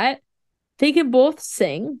Mondstadt, they can both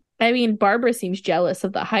sing. I mean, Barbara seems jealous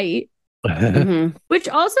of the height, Mm-hmm. which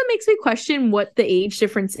also makes me question what the age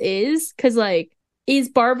difference is. Because, like, is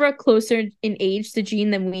Barbara closer in age to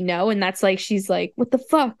Jean than we know? And that's like, she's like, what the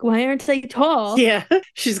fuck? Why aren't they tall? Yeah,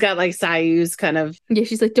 she's got like Sayu's kind of. Yeah,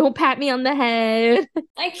 she's like, don't pat me on the head.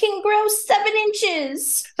 I can grow 7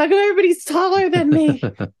 inches. How come everybody's taller than me?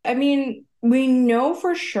 I mean, we know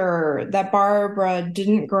for sure that Barbara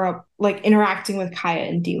didn't grow up like interacting with Kaya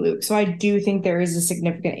and D-Luke. So I do think there is a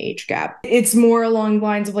significant age gap. It's more along the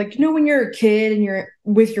lines of like, when you're a kid and you're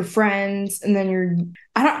with your friends and then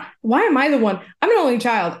why am I the one? I'm an only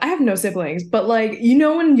child. I have no siblings, but like,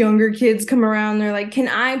 when younger kids come around, they're like, can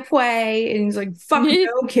I play? And he's like, fuck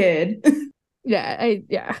no, kid. Yeah.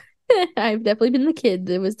 I've definitely been the kid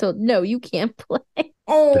that was told, no, you can't play.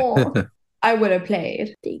 Oh, I would have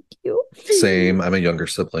played. Thank you. Same. I'm a younger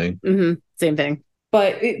sibling. Mm-hmm. Same thing.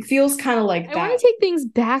 But it feels kind of like I that. want to take things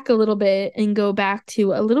back a little bit and go back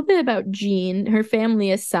to a little bit about Jean, her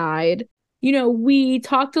family aside. We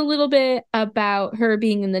talked a little bit about her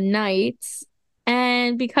being in the Knights,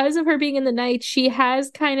 and because of her being in the Knights, she has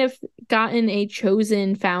kind of gotten a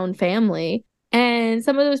chosen found family. And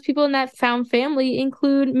some of those people in that found family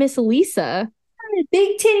include Miss Lisa.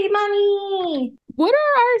 Big titty mommy. What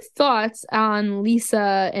are our thoughts on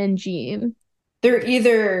Lisa and Jean? They're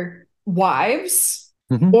either wives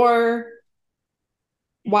or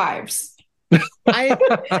wives. I'm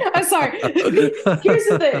sorry. Here's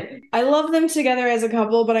the thing. I love them together as a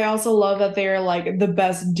couple, but I also love that they're like the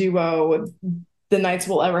best duo the Knights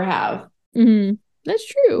will ever have. Mm-hmm. That's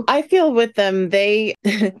true. I feel with them, they...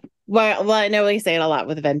 Well, I know we say it a lot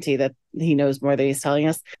with Venti that he knows more than he's telling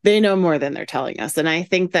us. They know more than they're telling us. And I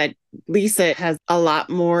think that Lisa has a lot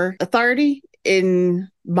more authority in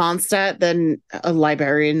Mondstadt than a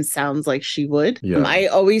librarian sounds like she would. Yeah. I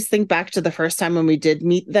always think back to the first time when we did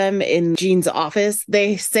meet them in Jean's office.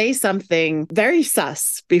 They say something very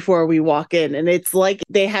sus before we walk in, and it's like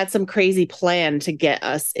they had some crazy plan to get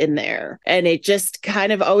us in there. And it just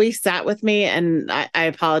kind of always sat with me, and I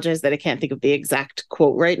apologize that I can't think of the exact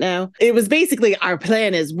quote right now. It was basically, our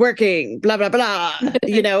plan is working, blah, blah, blah.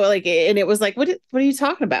 Like, and it was like, what are you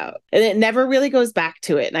talking about? And it never really goes back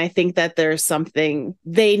to it. And I think that there's something,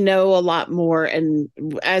 they know a lot more. And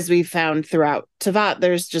as we found throughout Teyvat,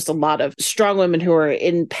 there's just a lot of strong women who are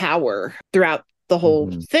in power throughout the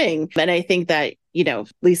whole thing. And I think that,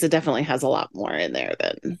 Lisa definitely has a lot more in there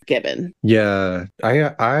than Gibbon. Yeah.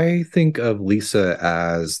 I think of Lisa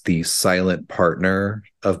as the silent partner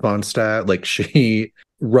of Mondstadt. Like, she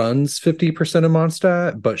runs 50% of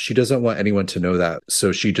Mondstadt, but she doesn't want anyone to know that.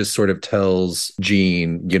 So she just sort of tells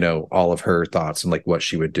Jean, all of her thoughts and like what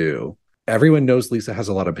she would do. Everyone knows Lisa has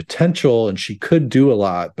a lot of potential and she could do a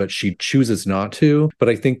lot, but she chooses not to. But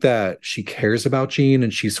I think that she cares about Jean,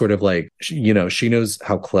 and she's sort of like, she knows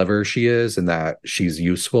how clever she is and that she's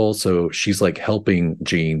useful. So she's like helping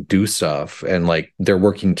Jean do stuff, and like they're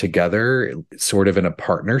working together sort of in a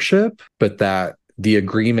partnership, but that the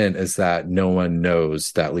agreement is that no one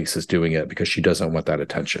knows that Lisa's doing it because she doesn't want that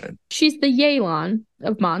attention. She's the Yelan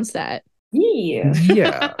of Mondstadt. Yeah.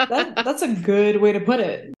 That's a good way to put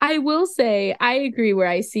it. I will say I agree where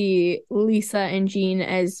I see Lisa and Jean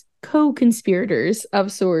as co-conspirators of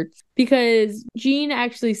sorts, because Jean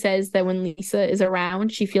actually says that when Lisa is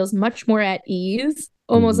around, she feels much more at ease,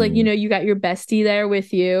 almost like, you got your bestie there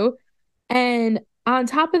with you. And on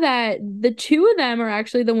top of that, the two of them are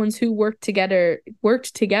actually the ones who worked together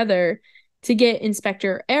to get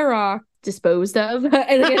Inspector Arok disposed of.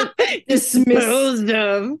 Disposed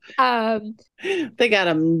of. They got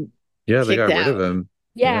him. Yeah, they got rid of him.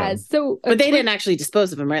 Yeah. So, but they didn't actually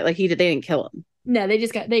dispose of him, right? Like they didn't kill him. No,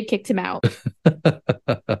 they kicked him out.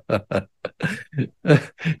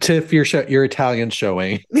 Tiff, your Italian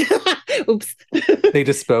showing. Oops. They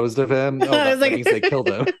disposed of him. Oh, that means they killed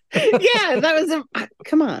him. Yeah, that was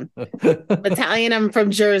come on. Italian, I'm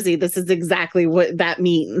from Jersey. This is exactly what that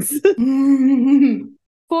means.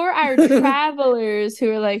 For our travelers who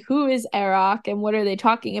are like, who is Arok and what are they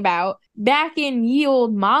talking about? Back in ye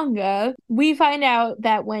old manga, we find out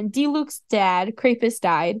that when Diluc's dad, Krapus,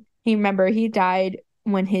 died, he died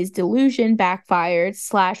when his delusion backfired,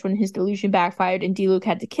 / when his delusion backfired and Diluc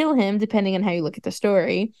had to kill him, depending on how you look at the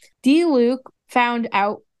story. Diluc found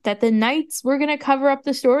out that the knights were going to cover up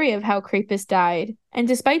the story of how Krapus died. And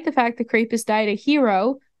despite the fact that Krapus died a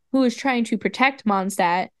hero who was trying to protect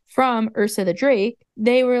Mondstadt from Ursa the Drake,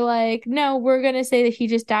 they were like, no, we're going to say that he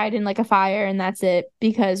just died in like a fire and that's it,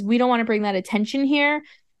 because we don't want to bring that attention here.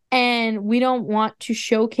 And we don't want to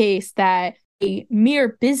showcase that a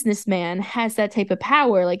mere businessman has that type of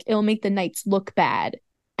power. Like, it'll make the knights look bad.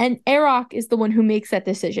 And Arok is the one who makes that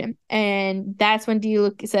decision. And that's when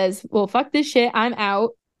Diluc says, well, fuck this shit, I'm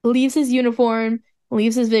out. Leaves his uniform,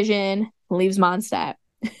 leaves his vision, leaves Mondstadt.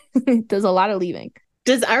 Does a lot of leaving.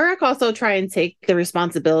 Does Arok also try and take the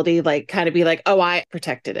responsibility, like kind of be like, oh, I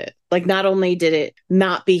protected it? Like, not only did it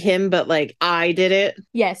not be him, but like I did it?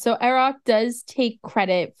 Yeah, so Arok does take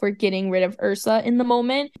credit for getting rid of Ursa in the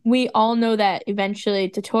moment. We all know that eventually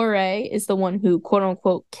Totore is the one who, quote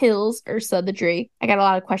unquote, kills Ursa the Drake. I got a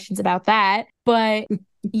lot of questions about that. But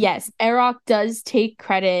yes, Arok does take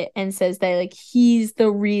credit and says that like he's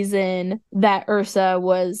the reason that Ursa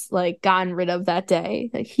was like gotten rid of that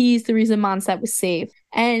day. Like, he's the reason Mondstadt was saved.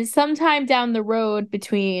 And sometime down the road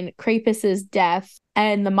between Krapus's death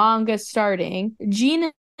and the manga starting,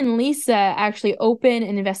 Jean and Lisa actually open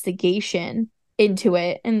an investigation into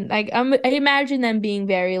it. And like I imagine them being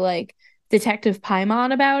very like Detective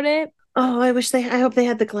Paimon about it. Oh, I hope they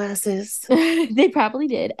had the glasses. They probably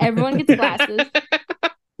did. Everyone gets glasses.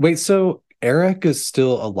 Wait, so Eric is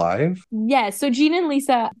still alive? Yeah, so Jean and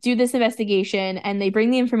Lisa do this investigation and they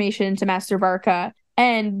bring the information to Master Varka.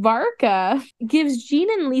 And Varka gives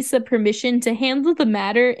Jean and Lisa permission to handle the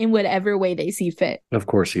matter in whatever way they see fit. Of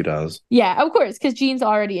course he does. Yeah, of course, because Jean's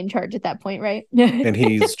already in charge at that point, right? And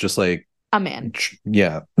he's just like... a man.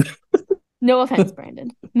 Yeah. No offense,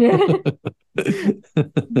 Brandon.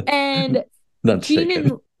 And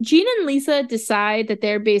Jean and Lisa decide that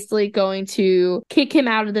they're basically going to kick him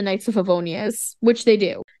out of the Knights of Favonius, which they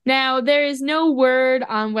do. Now, there is no word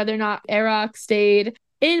on whether or not Arok stayed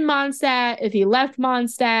in Mondstadt, if he left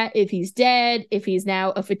Mondstadt, if he's dead, if he's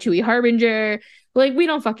now a Fatui Harbinger. Like, we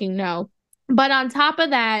don't fucking know. But on top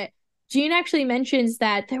of that, Jean actually mentions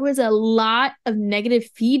that there was a lot of negative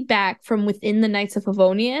feedback from within the Knights of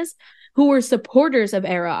Favonius who were supporters of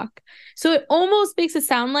Erok. So it almost makes it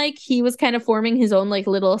sound like he was kind of forming his own like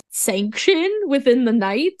little sanction within the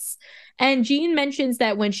Knights. And Jean mentions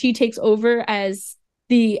that when she takes over as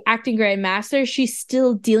the acting Grand Master, she's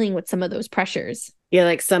still dealing with some of those pressures. Yeah,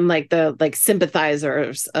 like some like the like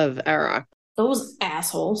sympathizers of Erok. Those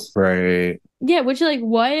assholes. Right. Yeah, which like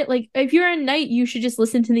what? Like if you're a knight, you should just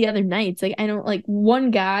listen to the other knights. Like I don't like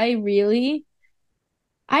one guy, really.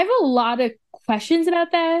 I have a lot of questions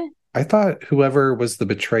about that. I thought whoever was the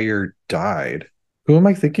betrayer died. Who am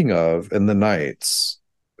I thinking of in the Knights?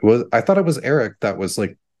 I thought it was Eric that was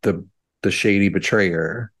like the shady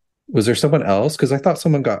betrayer. Was there someone else? Because I thought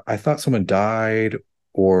someone died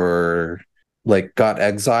or like got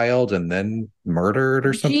exiled and then murdered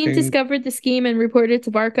or something. Jean discovered the scheme and reported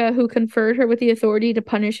to Varka, who conferred her with the authority to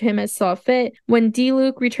punish him as saw fit. When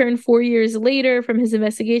D-Luke returned 4 years later from his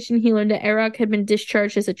investigation, he learned that Erok had been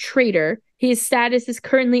discharged as a traitor. His status is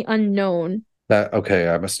currently unknown. Okay,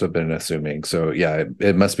 I must have been assuming. So yeah,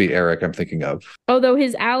 it must be Eric I'm thinking of. Although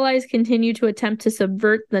his allies continue to attempt to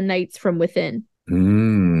subvert the knights from within.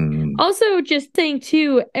 Also, just saying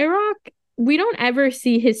too, Erok, we don't ever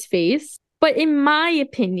see his face. But in my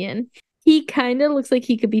opinion, he kind of looks like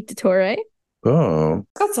he could beat Dottore. Oh.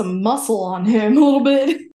 Got some muscle on him a little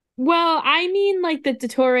bit. Well, I mean like the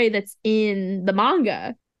Dottore that's in the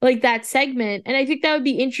manga. Like that segment. And I think that would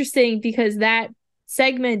be interesting because that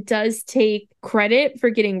segment does take credit for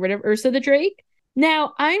getting rid of Ursa the Drake.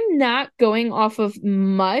 Now, I'm not going off of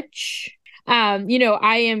much. I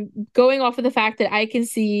am going off of the fact that I can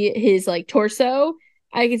see his like torso.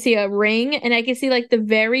 I can see a ring, and I can see like the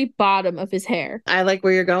very bottom of his hair. I like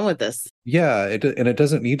where you're going with this. Yeah, it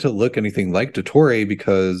doesn't need to look anything like Dottore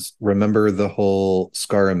because remember the whole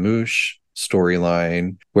Scaramouche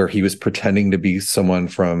storyline where he was pretending to be someone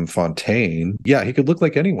from Fontaine. Yeah, he could look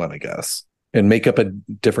like anyone, I guess, and make up a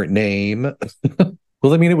different name.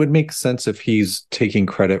 Well, I mean, it would make sense if he's taking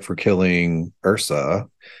credit for killing Ursa,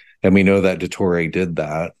 and we know that Dottore did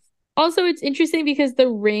that. Also, it's interesting because the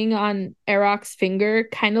ring on Erok's finger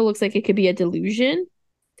kind of looks like it could be a delusion.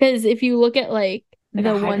 Because if you look at like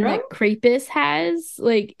the one that Krapis has,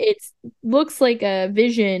 like it looks like a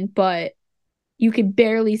vision, but you could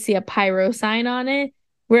barely see a pyro sign on it.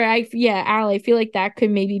 Where Al, I feel like that could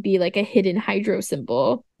maybe be like a hidden hydro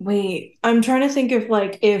symbol. Wait, I'm trying to think if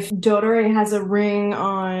Dottore has a ring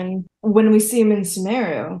on when we see him in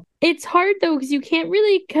Sumeru. It's hard though, because you can't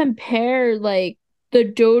really compare like the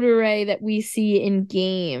Dottore that we see in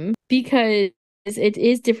game because it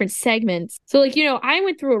is different segments. So like, I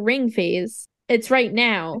went through a ring phase. It's right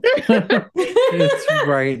now. It's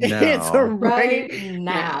right now. It's right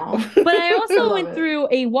now. But I also went through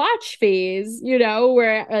a watch phase,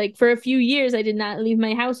 where like for a few years I did not leave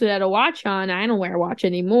my house without a watch on. I don't wear a watch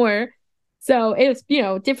anymore. So it was,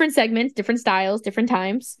 different segments, different styles, different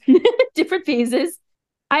times, different phases.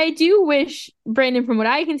 I do wish, Brandon, from what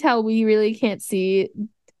I can tell, we really can't see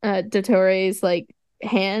Dottore's like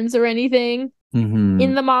hands or anything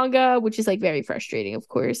in the manga, which is like very frustrating, of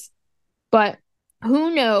course. But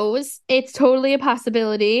who knows? It's totally a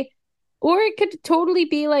possibility. Or it could totally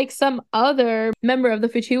be like some other member of the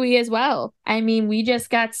Fatui as well. I mean, we just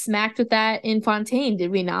got smacked with that in Fontaine, did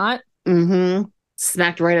we not?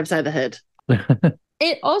 Smacked right upside the head.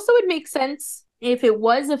 It also would make sense if it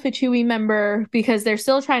was a Fatui member, because they're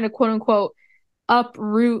still trying to quote unquote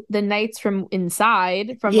uproot the knights from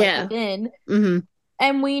inside, from like within.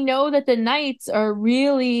 And we know that the knights are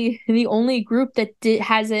really the only group that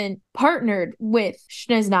hasn't partnered with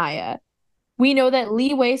Snezhnaya. We know that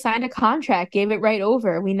Li Wei signed a contract, gave it right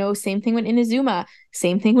over. We know same thing with Inazuma,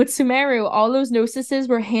 same thing with Sumeru. All those gnostices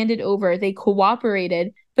were handed over. They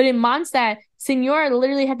cooperated. But in Mondstadt, Signora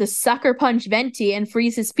literally had to sucker punch Venti and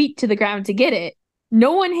freeze his feet to the ground to get it.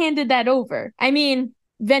 No one handed that over. I mean,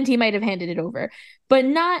 Venti might have handed it over, but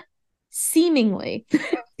not seemingly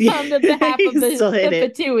on the behalf of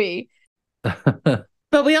the Fatui.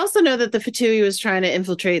 But we also know that the Fatui was trying to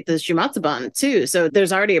infiltrate the Shumatsuban too. So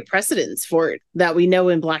there's already a precedence for it that we know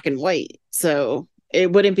in black and white. So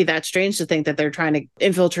it wouldn't be that strange to think that they're trying to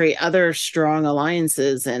infiltrate other strong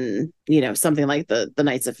alliances and, something like the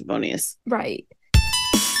Knights of Favonius. Right.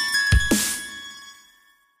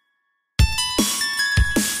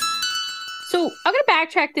 So I'm going to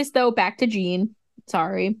backtrack this, though, back to Jean.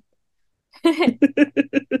 Sorry.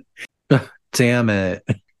 Damn it.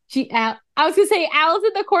 I was going to say, Al's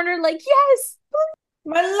in the corner like, yes,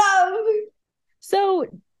 my love. So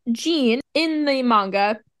Jean, in the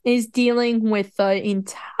manga, is dealing with the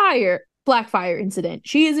entire Blackfire incident.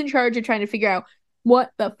 She is in charge of trying to figure out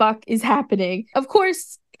what the fuck is happening? Of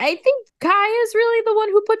course, I think Kaya is really the one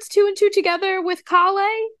who puts two and two together with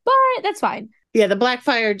Kale, but that's fine. Yeah, the black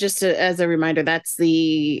fire, just as a reminder, that's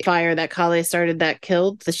the fire that Kale started that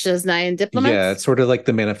killed the Shiznayan diplomats. Yeah, it's sort of like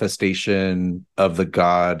the manifestation of the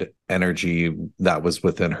god energy that was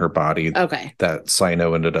within her body. Okay. That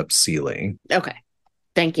Sino ended up sealing. Okay.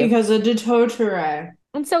 Thank you. Because of the Totore.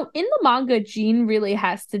 And so in the manga, Jean really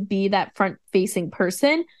has to be that front-facing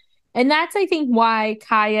person. And that's, I think, why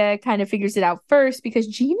Kaya kind of figures it out first, because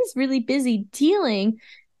Jean is really busy dealing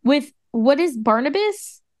with what is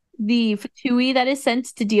Barnabas, the Fatui that is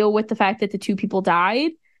sent to deal with the fact that the two people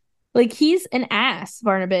died. Like, he's an ass,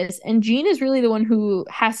 Barnabas, and Jean is really the one who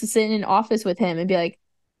has to sit in an office with him and be like,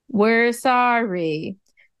 we're sorry,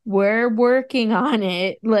 we're working on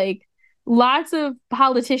it. Like, lots of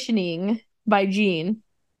politicianing by Jean.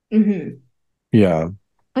 Mm-hmm. Yeah.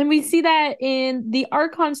 And we see that in the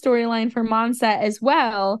Archon storyline for Mondstadt as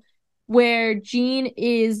well, where Jean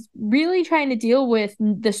is really trying to deal with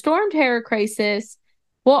the Storm Terror crisis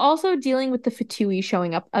while also dealing with the Fatui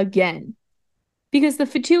showing up again. Because the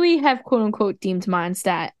Fatui have quote-unquote deemed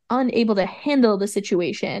Mondstadt unable to handle the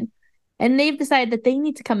situation, and they've decided that they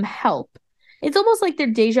need to come help. It's almost like they're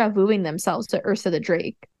deja vuing themselves to Ursa the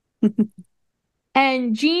Drake.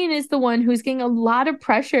 And Jean is the one who's getting a lot of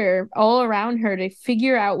pressure all around her to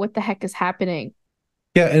figure out what the heck is happening.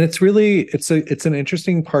 Yeah, and it's really it's an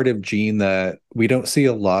interesting part of Jean that we don't see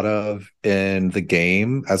a lot of in the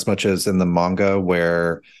game as much as in the manga,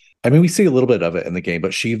 where I mean we see a little bit of it in the game,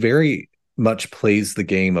 but she very much plays the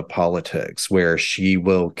game of politics where she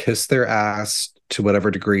will kiss their ass to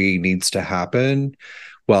whatever degree needs to happen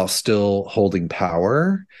while still holding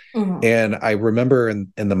power. Mm-hmm. And I remember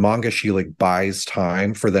in the manga, she like buys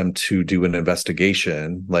time for them to do an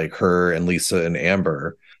investigation, like her and Lisa and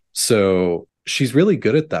Amber. So she's really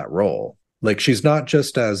good at that role. Like, she's not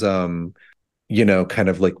just as kind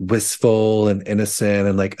of like wistful and innocent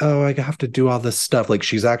and like, oh, I have to do all this stuff. Like,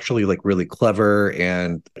 she's actually like really clever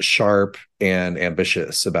and sharp and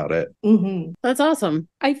ambitious about it. Mm-hmm. That's awesome.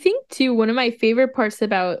 I think, too, one of my favorite parts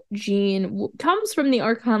about Jean comes from the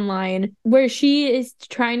Archon line, where she is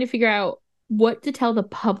trying to figure out what to tell the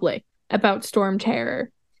public about Storm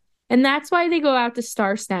Terror. And that's why they go out to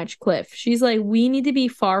Star Snatch Cliff. She's like, we need to be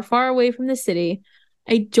far, far away from the city.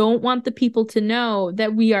 I don't want the people to know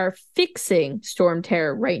that we are fixing Storm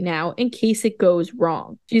Terror right now in case it goes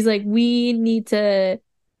wrong. She's like, we need to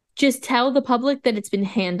just tell the public that it's been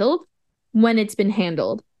handled when it's been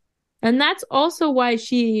handled. And that's also why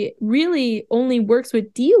she really only works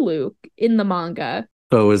with Diluc in the manga.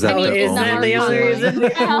 Oh, is that Is that the only reason?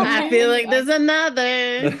 I feel like there's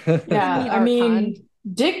another. Yeah, I mean,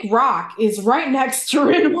 Dick Rock is right next to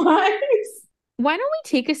Rinwise. Why don't we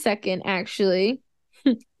take a second, actually,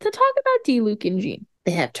 to talk about Diluc and Jean?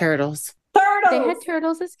 They have turtles. They had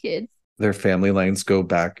turtles as kids. Their family lines go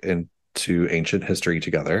back into ancient history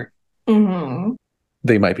together. Mm-hmm.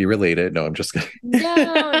 They might be related. No, I'm just kidding.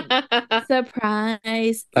 No,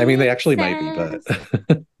 surprise. I mean, they actually might be,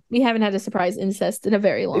 but we haven't had a surprise incest in a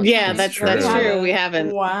very long time. Yeah, that's true. We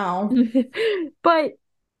haven't. Wow. But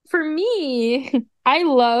for me, I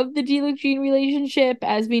love the Diluc Jean relationship.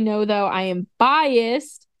 As we know, though, I am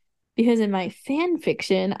biased because in my fan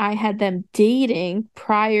fiction, I had them dating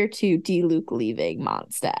prior to Diluc leaving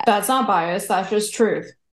Mondstadt. That's not biased. That's just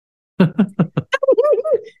truth.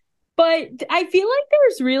 But I feel like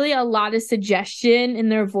there's really a lot of suggestion in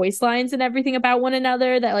their voice lines and everything about one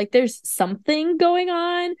another, that like there's something going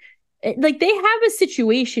on. Like, they have a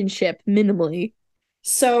situationship minimally.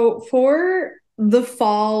 So for the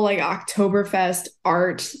fall, like, Oktoberfest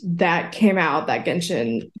art that came out, that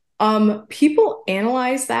Genshin, people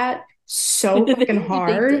analyze that so fucking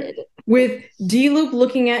hard, with Diluc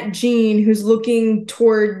looking at Jean, who's looking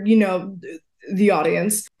toward, the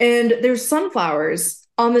audience, and there's sunflowers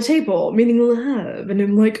on the table, meaning love. And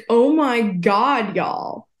I'm like, oh my God,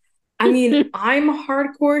 y'all. I mean, I'm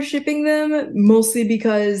hardcore shipping them, mostly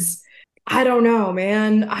because I don't know,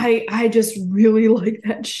 man. I just really like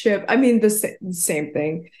that ship. I mean, the same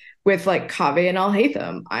thing with like Kaveh and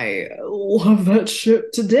Alhaitham. I love that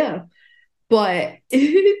ship to death. But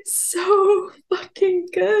it's so fucking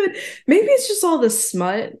good. Maybe it's just all the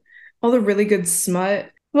smut, all the really good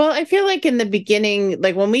smut. Well, I feel like in the beginning,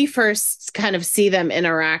 like when we first kind of see them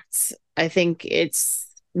interact, I think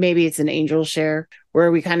maybe it's an angel share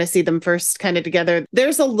where we kind of see them first kind of together.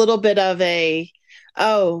 There's a little bit of a,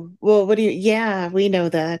 oh, well, yeah, we know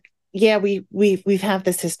that. yeah, we've had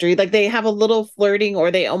this history. Like they have a little flirting,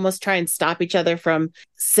 or they almost try and stop each other from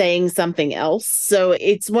saying something else. So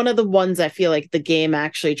it's one of the ones I feel like the game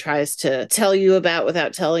actually tries to tell you about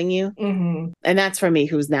without telling you. Mm-hmm. And that's for me,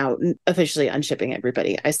 who's now officially unshipping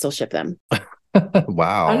everybody. I still ship them.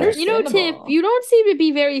 Wow. You know, Tiff, you don't seem to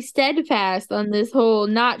be very steadfast on this whole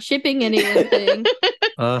not shipping anyone thing.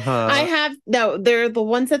 I have, no, they're the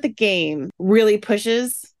ones that the game really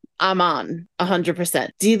pushes. I'm on 100%.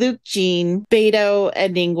 Diluc, Jean, Beto,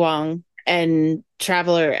 and Ningguang, and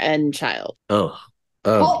Traveler and Child. Oh,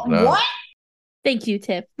 no. What? Thank you,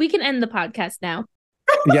 Tiff. We can end the podcast now.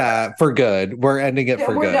 Yeah, for good. We're ending it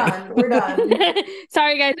for good. We're done.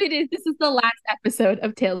 Sorry, guys. This is the last episode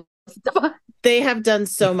of Tales of Stefan. They have done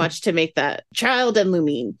so much to make that Child and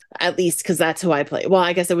Lumine, at least because that's who I play. Well,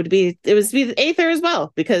 I guess it would be the Aether as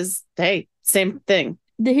well, because hey, same thing.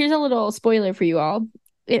 Here's a little spoiler for you all.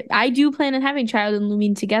 I do plan on having Child and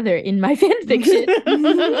Lumine together in my fan fiction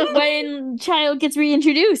when Child gets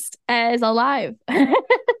reintroduced as alive,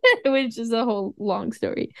 which is a whole long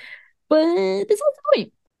story. But this is the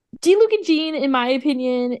point. Diluc and Jean, in my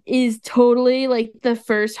opinion, is totally like the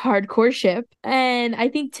first hardcore ship. And I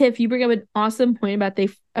think, Tiff, you bring up an awesome point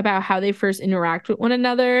about how they first interact with one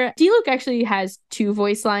another. Diluc actually has 2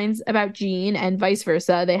 voice lines about Jean, and vice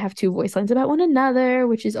versa. They have 2 voice lines about one another,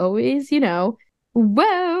 which is always,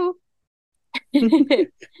 whoa.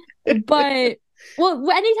 But,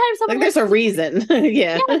 well, anytime someone... Like, there's a reason.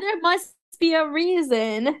 Yeah, there must be a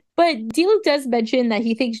reason. But Diluc does mention that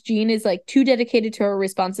he thinks Jean is like too dedicated to her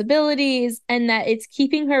responsibilities, and that it's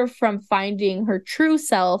keeping her from finding her true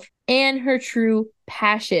self and her true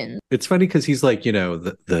passion. It's funny because he's like,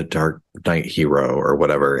 the Dark Knight hero or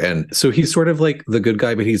whatever. And so he's sort of like the good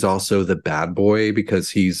guy, but he's also the bad boy because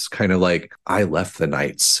he's kind of like, I left the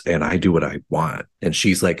Knights and I do what I want. And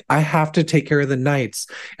she's like, I have to take care of the Knights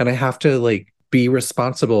and I have to like be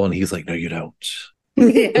responsible. And he's like, no, you don't.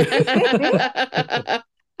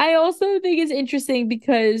 I also think it's interesting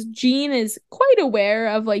because Jean is quite aware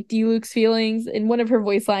of like Diluc's feelings. In one of her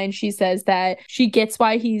voice lines, she says that she gets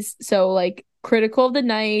why he's so like critical of the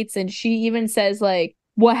Knights, and she even says like,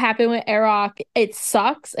 what happened with Erok, it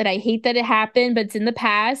sucks and I hate that it happened, but it's in the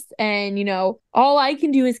past, and all I can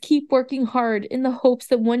do is keep working hard in the hopes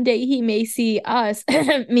that one day he may see us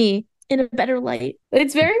me in a better light.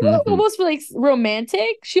 It's very almost like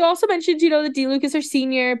romantic. She also mentioned, that Diluc is her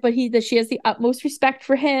senior, but that she has the utmost respect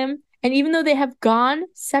for him. And even though they have gone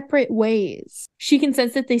separate ways, she can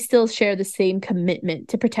sense that they still share the same commitment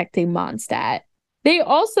to protecting Mondstadt. They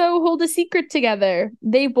also hold a secret together.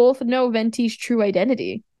 They both know Venti's true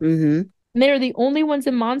identity. Mm-hmm. And they're the only ones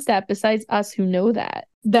in Mondstadt besides us who know that.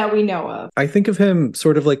 That we know of. I think of him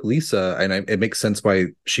sort of like Lisa, and it makes sense why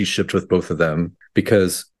she shipped with both of them,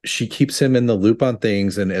 because she keeps him in the loop on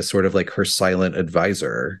things and is sort of like her silent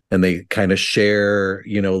advisor. And they kind of share,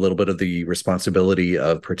 a little bit of the responsibility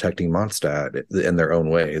of protecting Mondstadt in their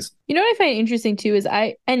own ways. You know what I find interesting too is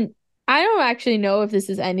I don't actually know if this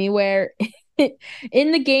is anywhere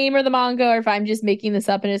in the game or the manga, or if I'm just making this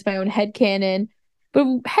up and it's my own headcanon. But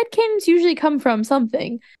headcanons usually come from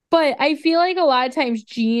something. But I feel like a lot of times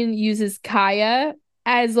Jean uses Kaya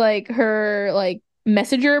as like her like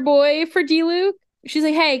messenger boy for Diluc. She's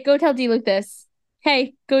like, hey, go tell Diluc this.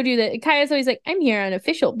 Hey, go do that. Kaya's always like, I'm here on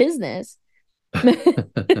official business.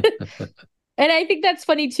 And I think that's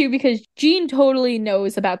funny too, because Jean totally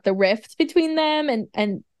knows about the rift between them.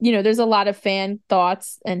 And there's a lot of fan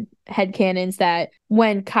thoughts and headcanons that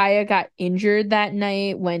when Kaya got injured that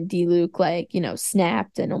night, when Diluc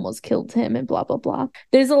snapped and almost killed him and blah, blah, blah.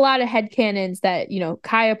 There's a lot of headcanons that,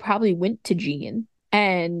 Kaya probably went to Jean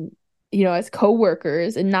and, as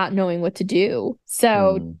co-workers and not knowing what to do.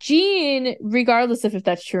 So Jean, regardless of if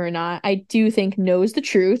that's true or not, I do think knows the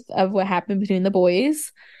truth of what happened between the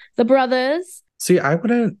boys. The brothers. See, I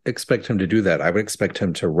wouldn't expect him to do that. I would expect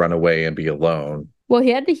him to run away and be alone. Well, he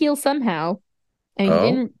had to heal somehow. And he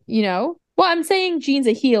didn't, Well, I'm saying Jean's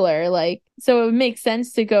a healer, so it would make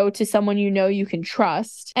sense to go to someone you can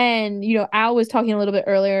trust. And, Al was talking a little bit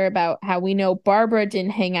earlier about how we know Barbara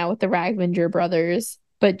didn't hang out with the Ragmanger brothers,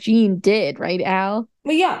 but Jean did, right, Al?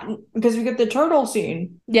 Well, yeah, because we get the turtle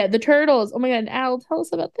scene. Yeah, the turtles. Oh my God, Al, tell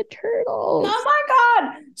us about the turtles. Oh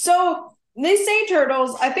my God. So... they say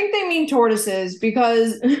turtles. I think they mean tortoises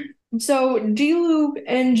because so Diluc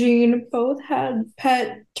and Jean both had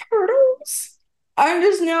pet turtles. I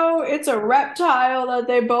just know it's a reptile that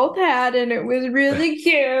they both had and it was really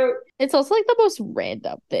cute. It's also like the most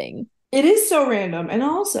random thing. It is so random. And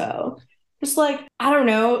also just like, I don't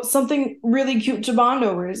know, something really cute to bond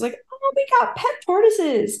over. It's like, oh, we got pet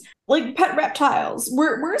tortoises, like pet reptiles.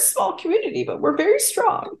 We're a small community, but we're very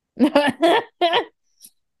strong.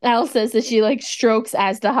 Al says that she like strokes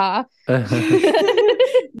Azdaha.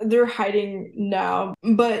 They're hiding now,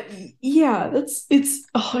 but yeah, it's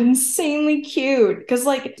insanely cute because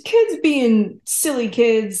like kids being silly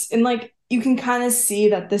kids, and like you can kind of see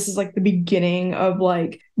that this is like the beginning of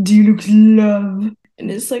like Diluc's love,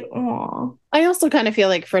 and it's like, aw. I also kind of feel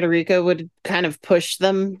like Frederica would kind of push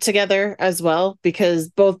them together as well, because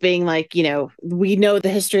both being like, you know, we know the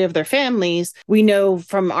history of their families. We know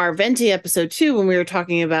from our Venti episode 2, when we were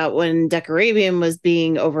talking about when Decorabian was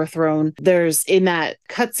being overthrown, there's in that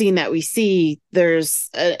cutscene that we see, there's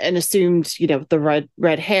an assumed, you know, the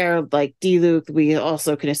red hair, like Diluc. We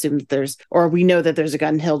also can assume that we know that there's a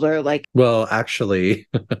Gunnhildr. Like, well, actually,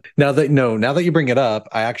 now that you bring it up,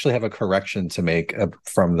 I actually have a correction to make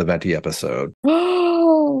from the Venti episode.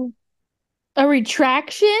 Oh, a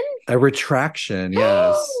retraction? A retraction,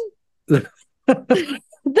 yes. The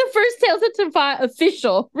first Tales of Tifa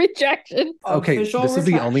official retraction. Okay, Official this is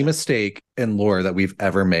the retraction. only mistake in lore that we've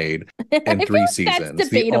ever made in 3 seasons. That's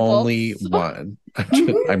The debatable. only one.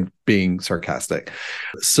 I'm being sarcastic.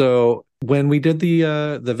 So when we did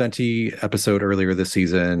the Venti episode earlier this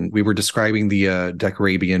season, we were describing the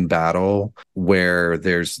Decorabian battle, where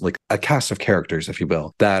there's like a cast of characters, if you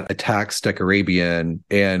will, that attacks Decorabian,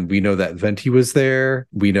 and we know that Venti was there.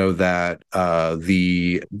 We know that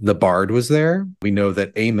the Bard was there. We know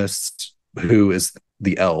that Amos, who is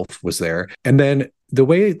the elf, was there. And then the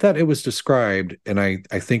way that it was described, and I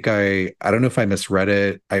think I don't know if I misread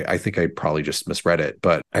it. I think I probably just misread it,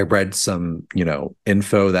 but I read some, you know,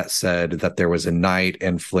 info that said that there was a knight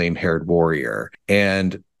and flame-haired warrior.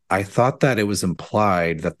 And I thought that it was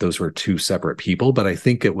implied that those were two separate people, but I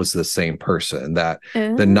think it was the same person, that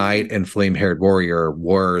the knight and flame-haired warrior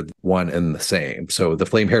were one and the same. So the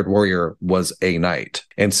flame-haired warrior was a knight.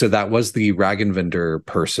 And so that was the Ragnvindr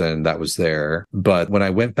person that was there. But when I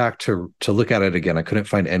went back to look at it again, I couldn't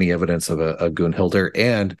find any evidence of a Gunnhildr.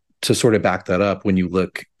 And to sort of back that up, when you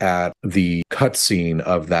look at the cutscene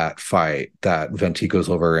of that fight that Venti goes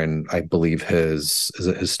over, and I believe is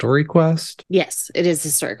it his story quest? yes, it is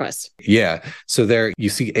his story quest. Yeah. So there you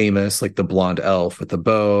see Amos, like the blonde elf with the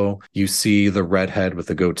bow. You see the redhead with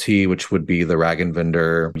the goatee, which would be the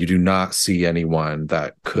Ragnvindr. You do not see anyone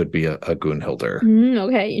that could be a Gunnhildr.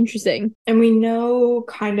 Okay, interesting. And we know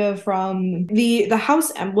kind of from the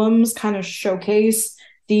house emblems kind of showcase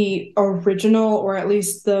the original, or at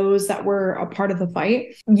least those that were a part of the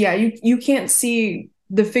fight. Yeah, you can't see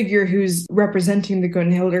the figure who's representing the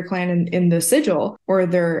Gunnhildr clan in the sigil or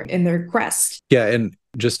in their crest. Yeah, and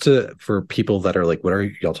just for people that are like, what are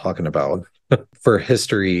y'all talking about? For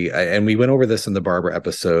history, and we went over this in the Barbara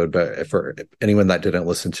episode, but for anyone that didn't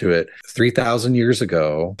listen to it, 3,000 years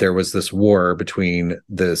ago, there was this war between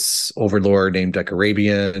this overlord named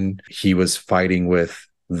Decorabian. He was fighting with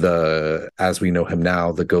as we know him now,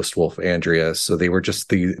 the ghost wolf Andreas. So they were just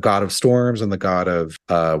the god of storms and the god of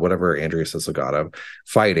whatever Andreas is the god of,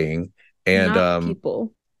 fighting. And Not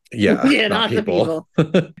people. Yeah, not the people.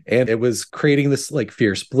 And it was creating this like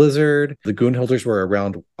fierce blizzard. The Gunnhildrs were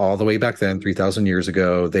around all the way back then, 3,000 years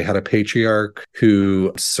ago. They had a patriarch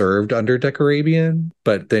who served under Decorabian,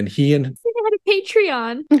 but then he and They had a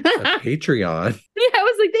Patreon. a Patreon. Yeah, I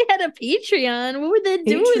was like, they had a Patreon. What were they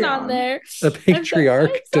doing on Patreon. there? A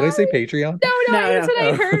patriarch. I'm Did I say sorry. Patreon? No, No, that's what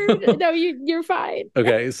I no. heard. No, you're fine.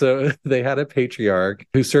 Okay, so they had a patriarch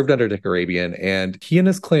who served under Decorabian, and he and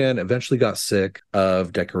his clan eventually got sick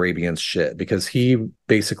of Decorabian's shit because he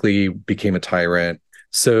basically became a tyrant.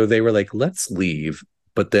 So they were like, let's leave.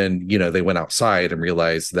 But then, you know, they went outside and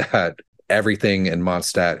realized that everything in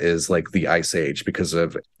Mondstadt is like the Ice Age because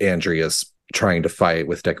of Andreas trying to fight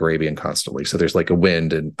with Decorabian constantly. So there's like a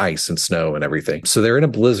wind and ice and snow and everything. So they're in a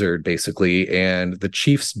blizzard basically, and the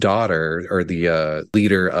chief's daughter, or the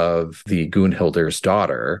leader of the Gunnhildr's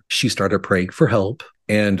daughter, she started praying for help.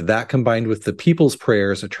 And that combined with the people's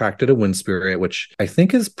prayers attracted a wind spirit, which I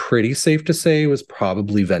think is pretty safe to say was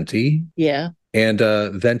probably Venti. Yeah. And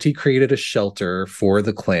Venti created a shelter for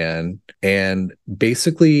the clan and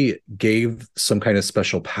basically gave some kind of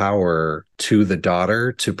special power to the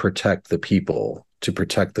daughter to protect the people, to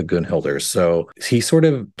protect the Gunnhildr. So he sort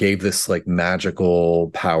of gave this like magical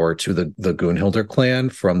power to the Gunnhildr clan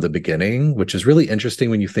from the beginning, which is really interesting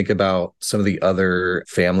when you think about some of the other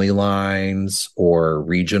family lines or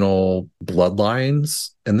regional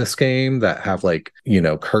bloodlines in this game that have like, you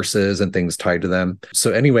know, curses and things tied to them.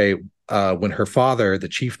 So anyway, when her father, the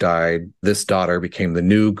chief, died, this daughter became the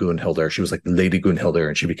new Gunnhildr. She was like Lady Gunnhildr,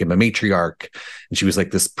 and she became a matriarch. And she was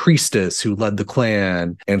like this priestess who led the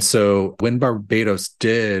clan. And so when Barbados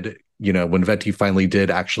did when Venti finally did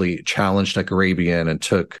actually challenge Decorabian and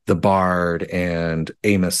took the Bard and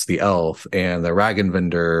Amos the Elf and the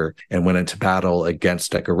Ragainvindr and went into battle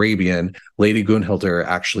against Decorabian, Lady Gunnhildr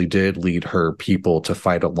actually did lead her people to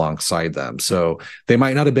fight alongside them. So they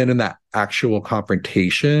might not have been in that actual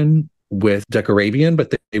confrontation with Decorabian,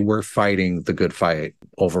 but they were fighting the good fight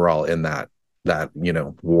overall in that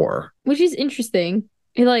war. Which is interesting.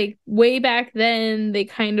 Like, way back then, they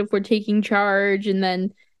kind of were taking charge, and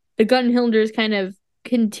then the Gunnhildrs kind of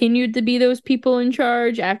continued to be those people in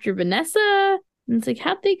charge after Vanessa. And it's like,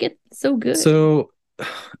 how'd they get so good? So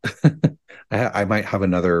I might have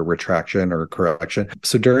another retraction or correction.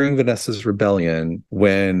 So during Vanessa's rebellion,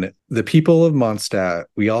 when the people of Mondstadt,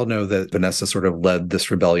 we all know that Vanessa sort of led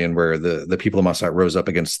this rebellion where the people of Mondstadt rose up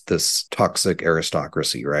against this toxic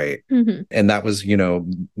aristocracy, right? Mm-hmm. And that was,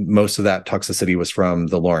 most of that toxicity was from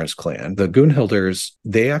the Lawrence clan. The Gunnhildrs,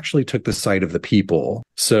 they actually took the side of the people.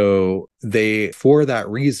 So they, for that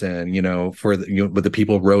reason, but the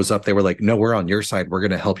people rose up, they were like, no, we're on your side. We're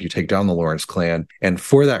going to help you take down the Lawrence clan. And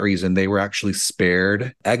for that reason, they were actually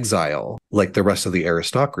spared exile like the rest of the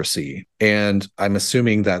aristocracy. And I'm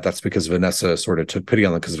assuming that that's because Vanessa sort of took pity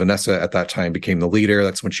on them, because Vanessa at that time became the leader.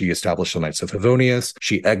 That's when she established the Knights of Favonius.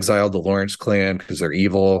 She exiled the Lawrence clan because they're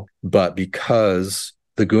evil. But because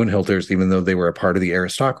the Gunnhildrs, even though they were a part of the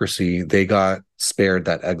aristocracy, they got spared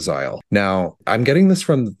that exile. Now, I'm getting this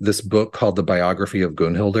from this book called The Biography of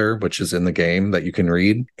Gunnhildr, which is in the game that you can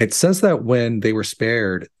read. It says that when they were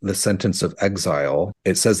spared the sentence of exile,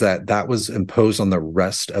 it says that that was imposed on the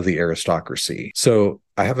rest of the aristocracy. So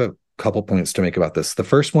I have a couple points to make about this. The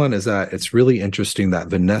first one is that it's really interesting that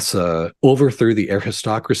Vanessa overthrew the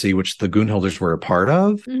aristocracy, which the Gunnhildrs were a part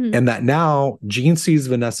of, Mm-hmm. and that now Jean sees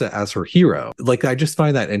Vanessa as her hero. Like, I just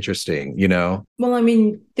find that interesting, Well, I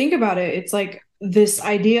mean, think about it. It's like this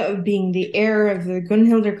idea of being the heir of the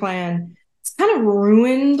Gunnhildr clan. It's kind of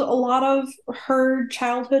ruined a lot of her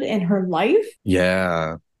childhood and her life.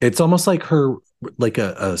 Yeah. It's almost like her, like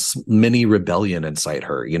a mini rebellion inside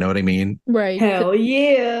her. You know what I mean? Right. Hell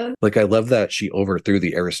yeah. Like, I love that she overthrew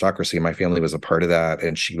the aristocracy. My family was a part of that,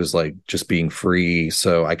 and she was like just being free.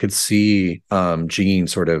 So I could see Jean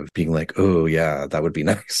sort of being like, oh yeah, that would be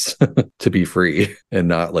nice to be free and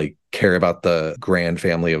not like care about the grand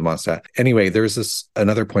family of Mondstadt. Anyway, there's this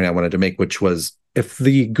another point I wanted to make, which was, if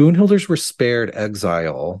the Gunnhildrs were spared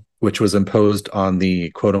exile, which was imposed on the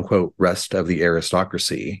quote unquote rest of the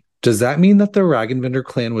aristocracy, does that mean that the Ragainvindr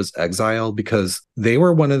clan was exiled? Because they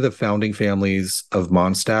were one of the founding families of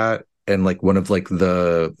Mondstadt and like one of like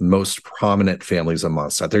the most prominent families of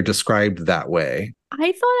Mondstadt. They're described that way.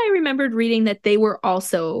 I thought I remembered reading that they were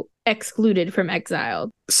also excluded from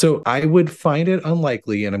exile. So I would find it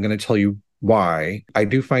unlikely, and I'm going to tell you why. I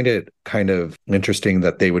do find it kind of interesting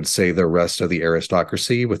that they would say the rest of the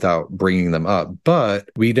aristocracy without bringing them up. But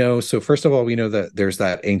we know, so first of all, we know that there's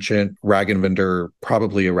that ancient Ragainvindr,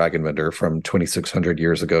 probably a Ragainvindr from 2,600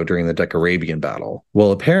 years ago during the Decorabian battle.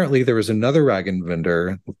 Well, apparently there was another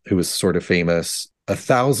Ragainvindr who was sort of famous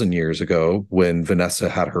 1,000 years ago when Vanessa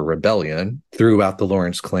had her rebellion throughout the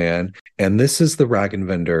Lawrence clan. And this is the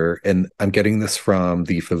Ragainvindr, and I'm getting this from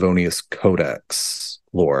the Favonius Codex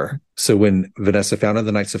lore. So when Vanessa founded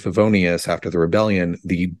the Knights of Favonius after the rebellion,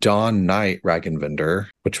 the Dawn Knight Ragainvindr,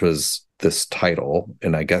 which was this title,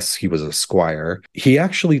 and I guess he was a squire, he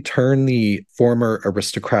actually turned the former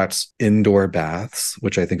aristocrats' indoor baths,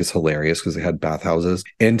 which I think is hilarious because they had bathhouses,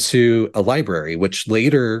 into a library, which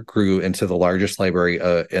later grew into the largest library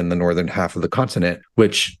in the northern half of the continent,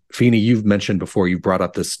 which, Feeny, you've mentioned before. You brought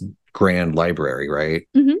up this grand library, right?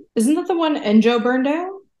 Mm-hmm. Isn't that the one Enjo burned down?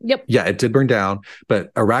 Yep. Yeah, it did burn down,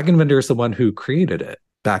 but Ragainvindr is the one who created it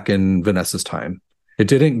back in Vanessa's time. It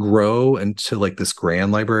didn't grow into like this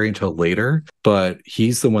grand library until later, but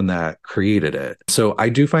he's the one that created it. So I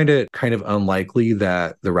do find it kind of unlikely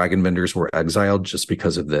that the Ragainvindrs were exiled just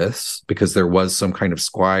because of this, because there was some kind of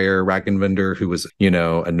squire Ragainvindr who was,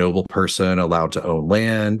 a noble person allowed to own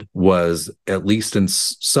land, was at least in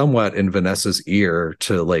somewhat in Vanessa's ear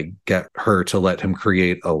to like get her to let him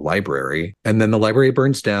create a library. And then the library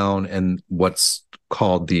burns down, and what's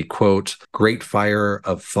called the quote Great Fire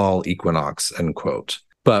of Fall Equinox, end quote.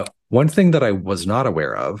 But one thing that I was not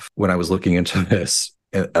aware of when I was looking into this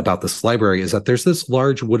about this library is that there's this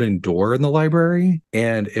large wooden door in the library,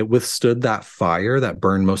 and it withstood that fire that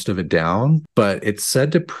burned most of it down, but it's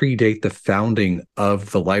said to predate the founding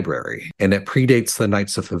of the library, and it predates the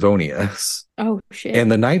Knights of Favonius. Oh, shit.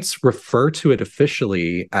 And the Knights refer to it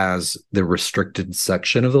officially as the restricted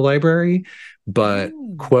section of the library, but,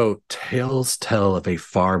 quote, tales tell of a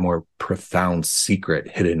far more profound secret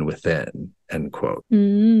hidden within, end quote.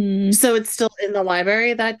 Mm. So it's still in the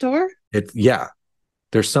library, that door? Yeah,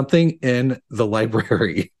 there's something in the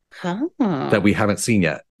library that we haven't seen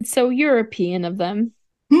yet. It's so European of them.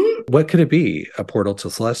 What could it be? A portal to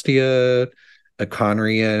Celestia, a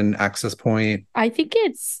Conrian access point? I think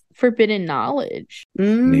it's forbidden knowledge.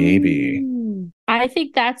 Maybe. I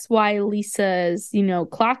think that's why Lisa's,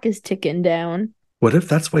 clock is ticking down. What if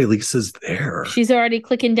that's why Lisa's there? She's already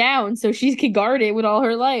clicking down, so she can guard it with all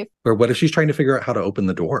her life. Or what if she's trying to figure out how to open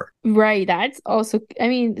the door? Right. That's also,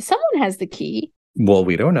 someone has the key. Well,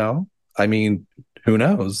 we don't know. Who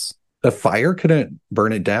knows? The fire couldn't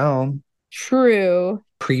burn it down. True.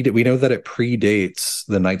 We know that it predates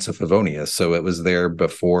the Knights of Favonius, so it was there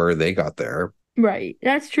before they got there. Right.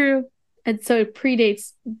 That's true. And so it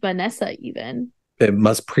predates Vanessa even. It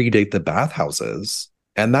must predate the bathhouses.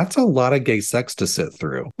 And that's a lot of gay sex to sit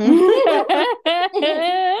through.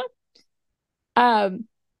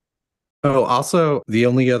 Also, the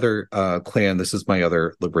only other clan, this is my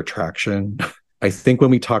other retraction. I think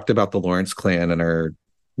when we talked about the Lawrence clan in our,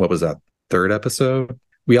 what was that, third episode?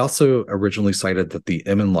 We also originally cited that the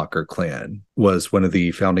Immenlocker clan was one of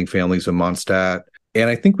the founding families of Mondstadt. And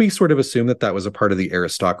I think we sort of assumed that that was a part of the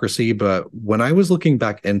aristocracy. But when I was looking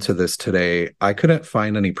back into this today, I couldn't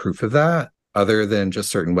find any proof of that, other than just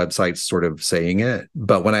certain websites sort of saying it.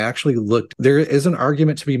 But when I actually looked, there is an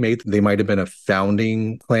argument to be made that they might have been a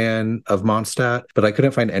founding clan of Mondstadt, but I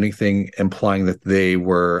couldn't find anything implying that they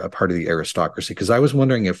were a part of the aristocracy, because I was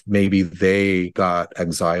wondering if maybe they got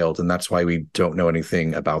exiled and that's why we don't know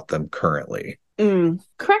anything about them currently. Correct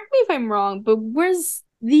me if I'm wrong, but was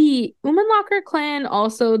the Ummenlocker clan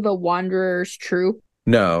also the Wanderer's troop?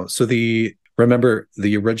 No. So remember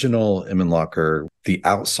the original Immenlocker, the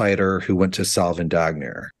outsider who went to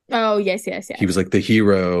Salvandagnir. Oh, yes. He was like the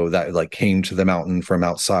hero that came to the mountain from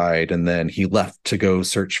outside, and then he left to go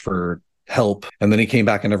search for help, and then he came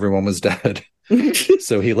back and everyone was dead.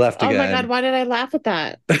 So he left again. Oh my God, why did I laugh at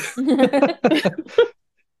that?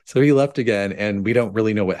 So he left again, and we don't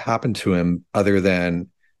really know what happened to him other than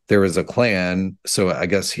there was a clan. So I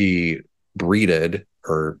guess he breed. And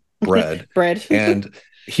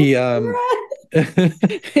he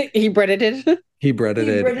he breaded it. He breaded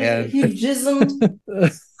it. And he jizzled.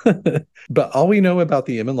 But all we know about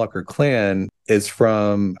the Immenlocker clan is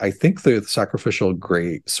from, I think, the Sacrificial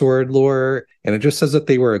Great Sword lore. And it just says that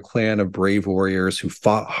they were a clan of brave warriors who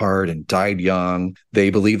fought hard and died young. They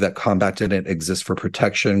believe that combat didn't exist for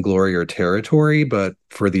protection, glory, or territory, but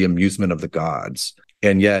for the amusement of the gods.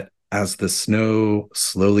 And yet, as the snow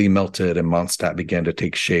slowly melted and Mondstadt began to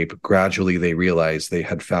take shape, gradually they realized they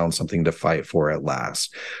had found something to fight for at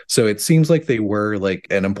last. So it seems like they were like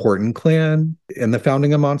an important clan in the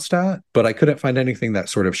founding of Mondstadt, but I couldn't find anything that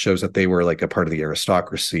sort of shows that they were like a part of the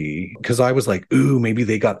aristocracy. Because I was like, ooh, maybe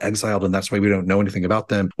they got exiled and that's why we don't know anything about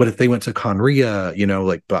them. What if they went to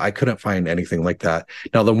Conria, but I couldn't find anything like that.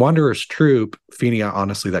 Now, the Wanderer's Troop, Fenia,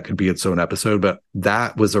 honestly, that could be its own episode, but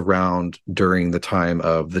that was around during the time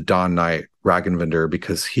of the Dawn Knight Ragnvindr,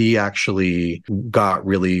 because he actually got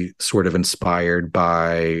really sort of inspired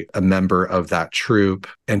by a member of that troop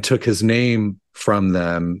and took his name from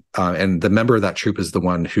them. And the member of that troop is the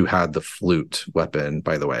one who had the flute weapon,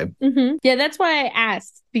 by the way. Mm-hmm. Yeah, that's why I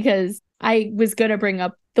asked, because I was going to bring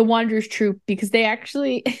up the Wanderer's Troop, because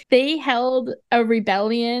they held a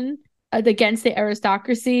rebellion against the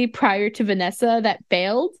aristocracy prior to Vanessa that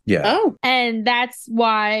failed. Yeah. Oh. And that's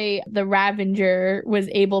why the Ravenger was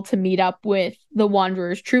able to meet up with the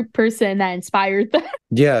Wanderer's Troop person that inspired them.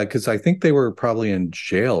 Yeah, because I think they were probably in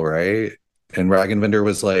jail, right? And Ragnvindr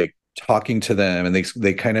was like talking to them, and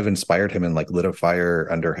they kind of inspired him and like lit a fire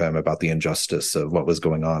under him about the injustice of what was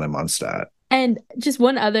going on in Mondstadt. And just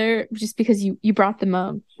one other, just because you brought them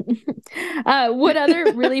up, one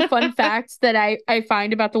other really fun fact that I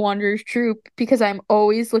find about the Wanderer's Troop, because I'm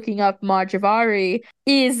always looking up Marjavari,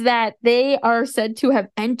 is that they are said to have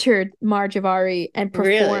entered Marjavari and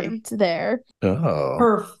performed there. Oh.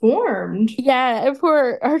 Performed? Yeah,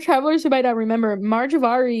 for our travelers who might not remember,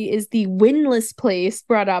 Marjavari is the windless place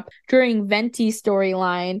brought up during Venti's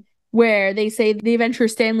storyline, where they say the adventurer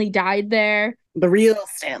Stanley died there. The real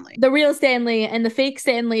Stanley. And the fake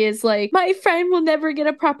Stanley is like, my friend will never get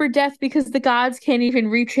a proper death because the gods can't even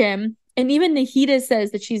reach him. And even Nahida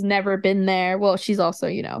says that she's never been there. Well, she's also,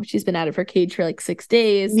 she's been out of her cage for like 6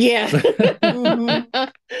 days. Yeah. Mm-hmm.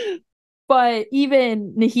 But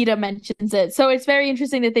even Nahida mentions it. So it's very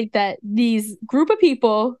interesting to think that these group of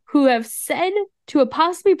people who have said to have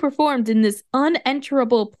possibly performed in this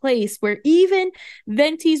unenterable place where even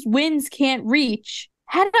Venti's winds can't reach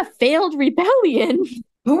had a failed rebellion.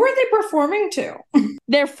 Who were they performing to?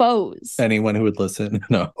 Their foes. Anyone who would listen?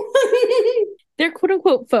 No. they're quote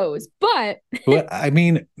unquote foes, but Well, I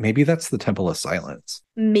mean, maybe that's the Temple of Silence.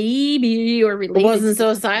 maybe or It related. wasn't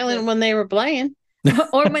so silent when they were playing.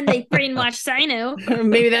 Or when they brainwashed Sino.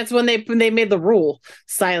 Maybe that's when they made the rule.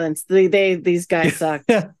 Silence. These guys suck.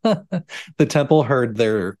 The Temple heard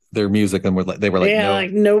their music and they were like, yeah, no,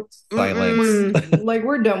 like nope. silence. Like,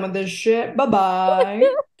 we're done with this shit. Bye-bye.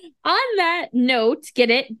 On that note,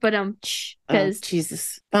 get it? But because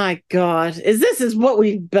Jesus, my God, is what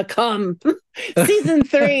we've become? Season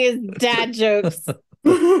 3 is dad jokes.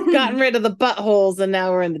 Gotten rid of the buttholes, and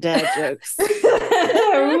now we're in the dad jokes.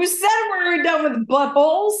 Who said we're done with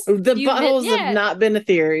buttholes? The buttholes have not been a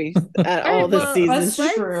theory at all this season. That's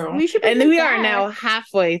true. We are now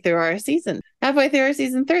halfway through our season. Halfway through our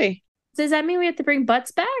season 3. Does that mean we have to bring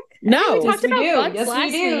butts back? No. We talked about butts yes,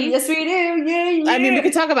 last we do. week. Yes, we do. Yeah. I mean, we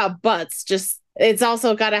could talk about butts. Just it's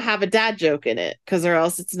also got to have a dad joke in it, because or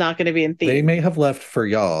else it's not going to be in theme. They may have left for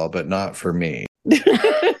y'all, but not for me.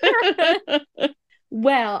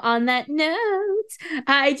 Well, on that note,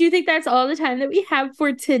 I do think that's all the time that we have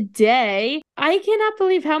for today. I cannot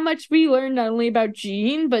believe how much we learned not only about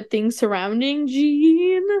Jean, but things surrounding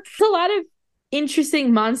Jean. It's a lot of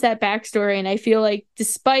interesting Mondstadt backstory, and I feel like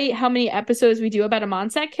despite how many episodes we do about a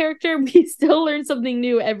Mondstadt character, we still learn something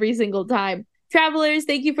new every single time. Travelers,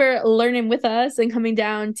 thank you for learning with us and coming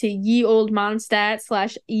down to Ye Old Mondstadt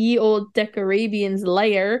 / Ye Old Decarabian's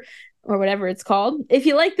lair, or whatever it's called. If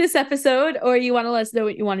you like this episode or you want to let us know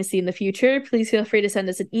what you want to see in the future, please feel free to send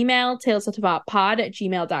us an email,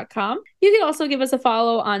 talesoftavat@gmail.com. You can also give us a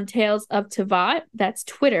follow on Tales of Tavat, that's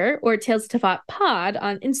Twitter, or Tales of Tavat Pod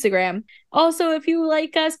on Instagram. Also, if you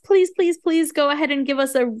like us, please go ahead and give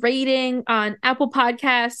us a rating on Apple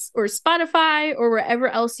Podcasts or Spotify or wherever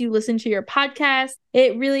else you listen to your podcast.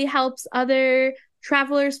 It really helps other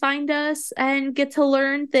travelers find us and get to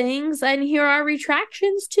learn things and hear our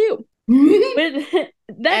retractions too.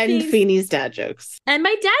 And Feeney's dad jokes. And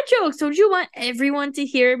my dad jokes. Don't you want everyone to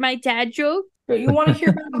hear my dad joke? You want to hear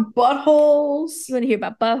about buttholes? You want to hear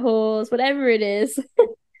about buttholes, whatever it is.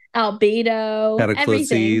 Albedo,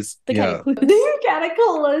 everything. The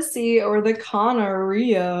cataclysm or the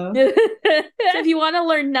gonorrhea. So if you want to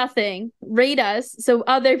learn nothing, rate us so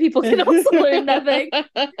other people can also learn nothing.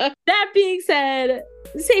 That being said,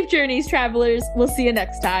 safe journeys, travelers. We'll see you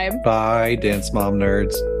next time. Bye, Dance Mom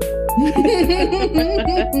nerds.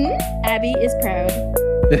 Abby is proud.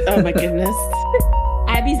 Oh my goodness.